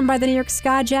performed by the New York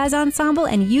Ska Jazz Ensemble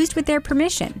and used with their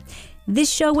permission.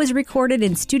 This show was recorded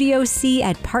in Studio C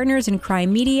at Partners in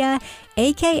Crime Media,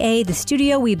 a.k.a. the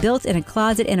studio we built in a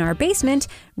closet in our basement,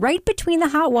 right between the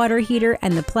hot water heater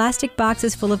and the plastic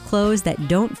boxes full of clothes that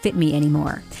don't fit me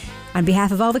anymore. On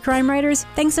behalf of all the crime writers,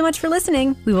 thanks so much for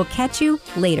listening. We will catch you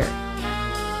later.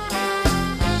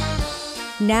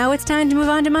 Now it's time to move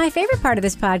on to my favorite part of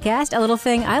this podcast, a little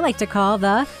thing I like to call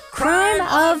the Crime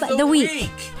of the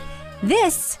Week.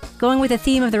 This, going with the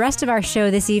theme of the rest of our show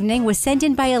this evening, was sent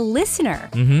in by a listener,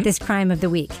 this Crime of the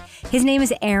Week. His name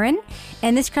is Aaron,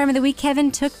 and this Crime of the Week,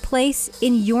 Kevin, took place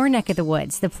in your neck of the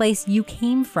woods, the place you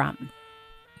came from.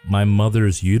 My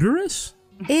mother's uterus?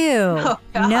 Ew. Oh,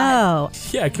 no.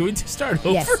 Yeah, can we just start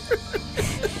over?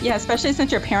 Yes. Yeah, especially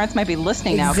since your parents might be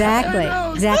listening now. Exactly.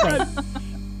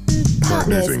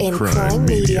 Partners in Crime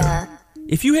Media.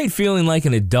 If you hate feeling like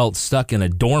an adult stuck in a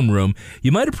dorm room,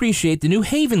 you might appreciate the new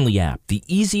Havenly app, the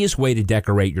easiest way to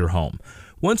decorate your home.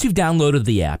 Once you've downloaded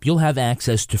the app, you'll have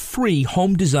access to free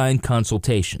home design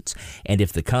consultations. And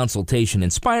if the consultation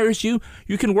inspires you,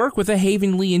 you can work with a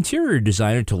Havenly interior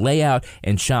designer to lay out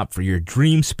and shop for your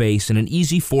dream space in an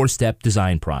easy 4-step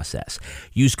design process.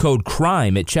 Use code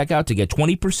CRIME at checkout to get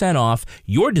 20% off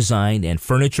your design and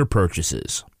furniture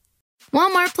purchases.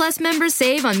 Walmart Plus members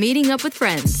save on meeting up with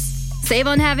friends. Save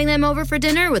on having them over for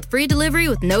dinner with free delivery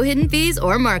with no hidden fees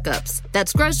or markups.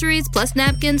 That's groceries plus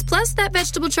napkins plus that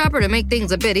vegetable chopper to make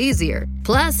things a bit easier.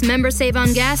 Plus, members save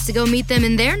on gas to go meet them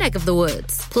in their neck of the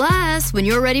woods. Plus, when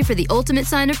you're ready for the ultimate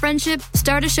sign of friendship,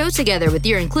 start a show together with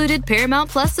your included Paramount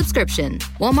Plus subscription.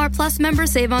 Walmart Plus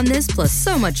members save on this plus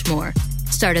so much more.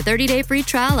 Start a 30-day free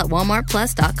trial at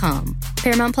walmartplus.com.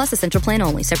 Paramount Plus Essential Plan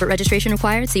only. Separate registration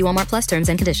required. See Walmart Plus terms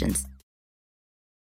and conditions.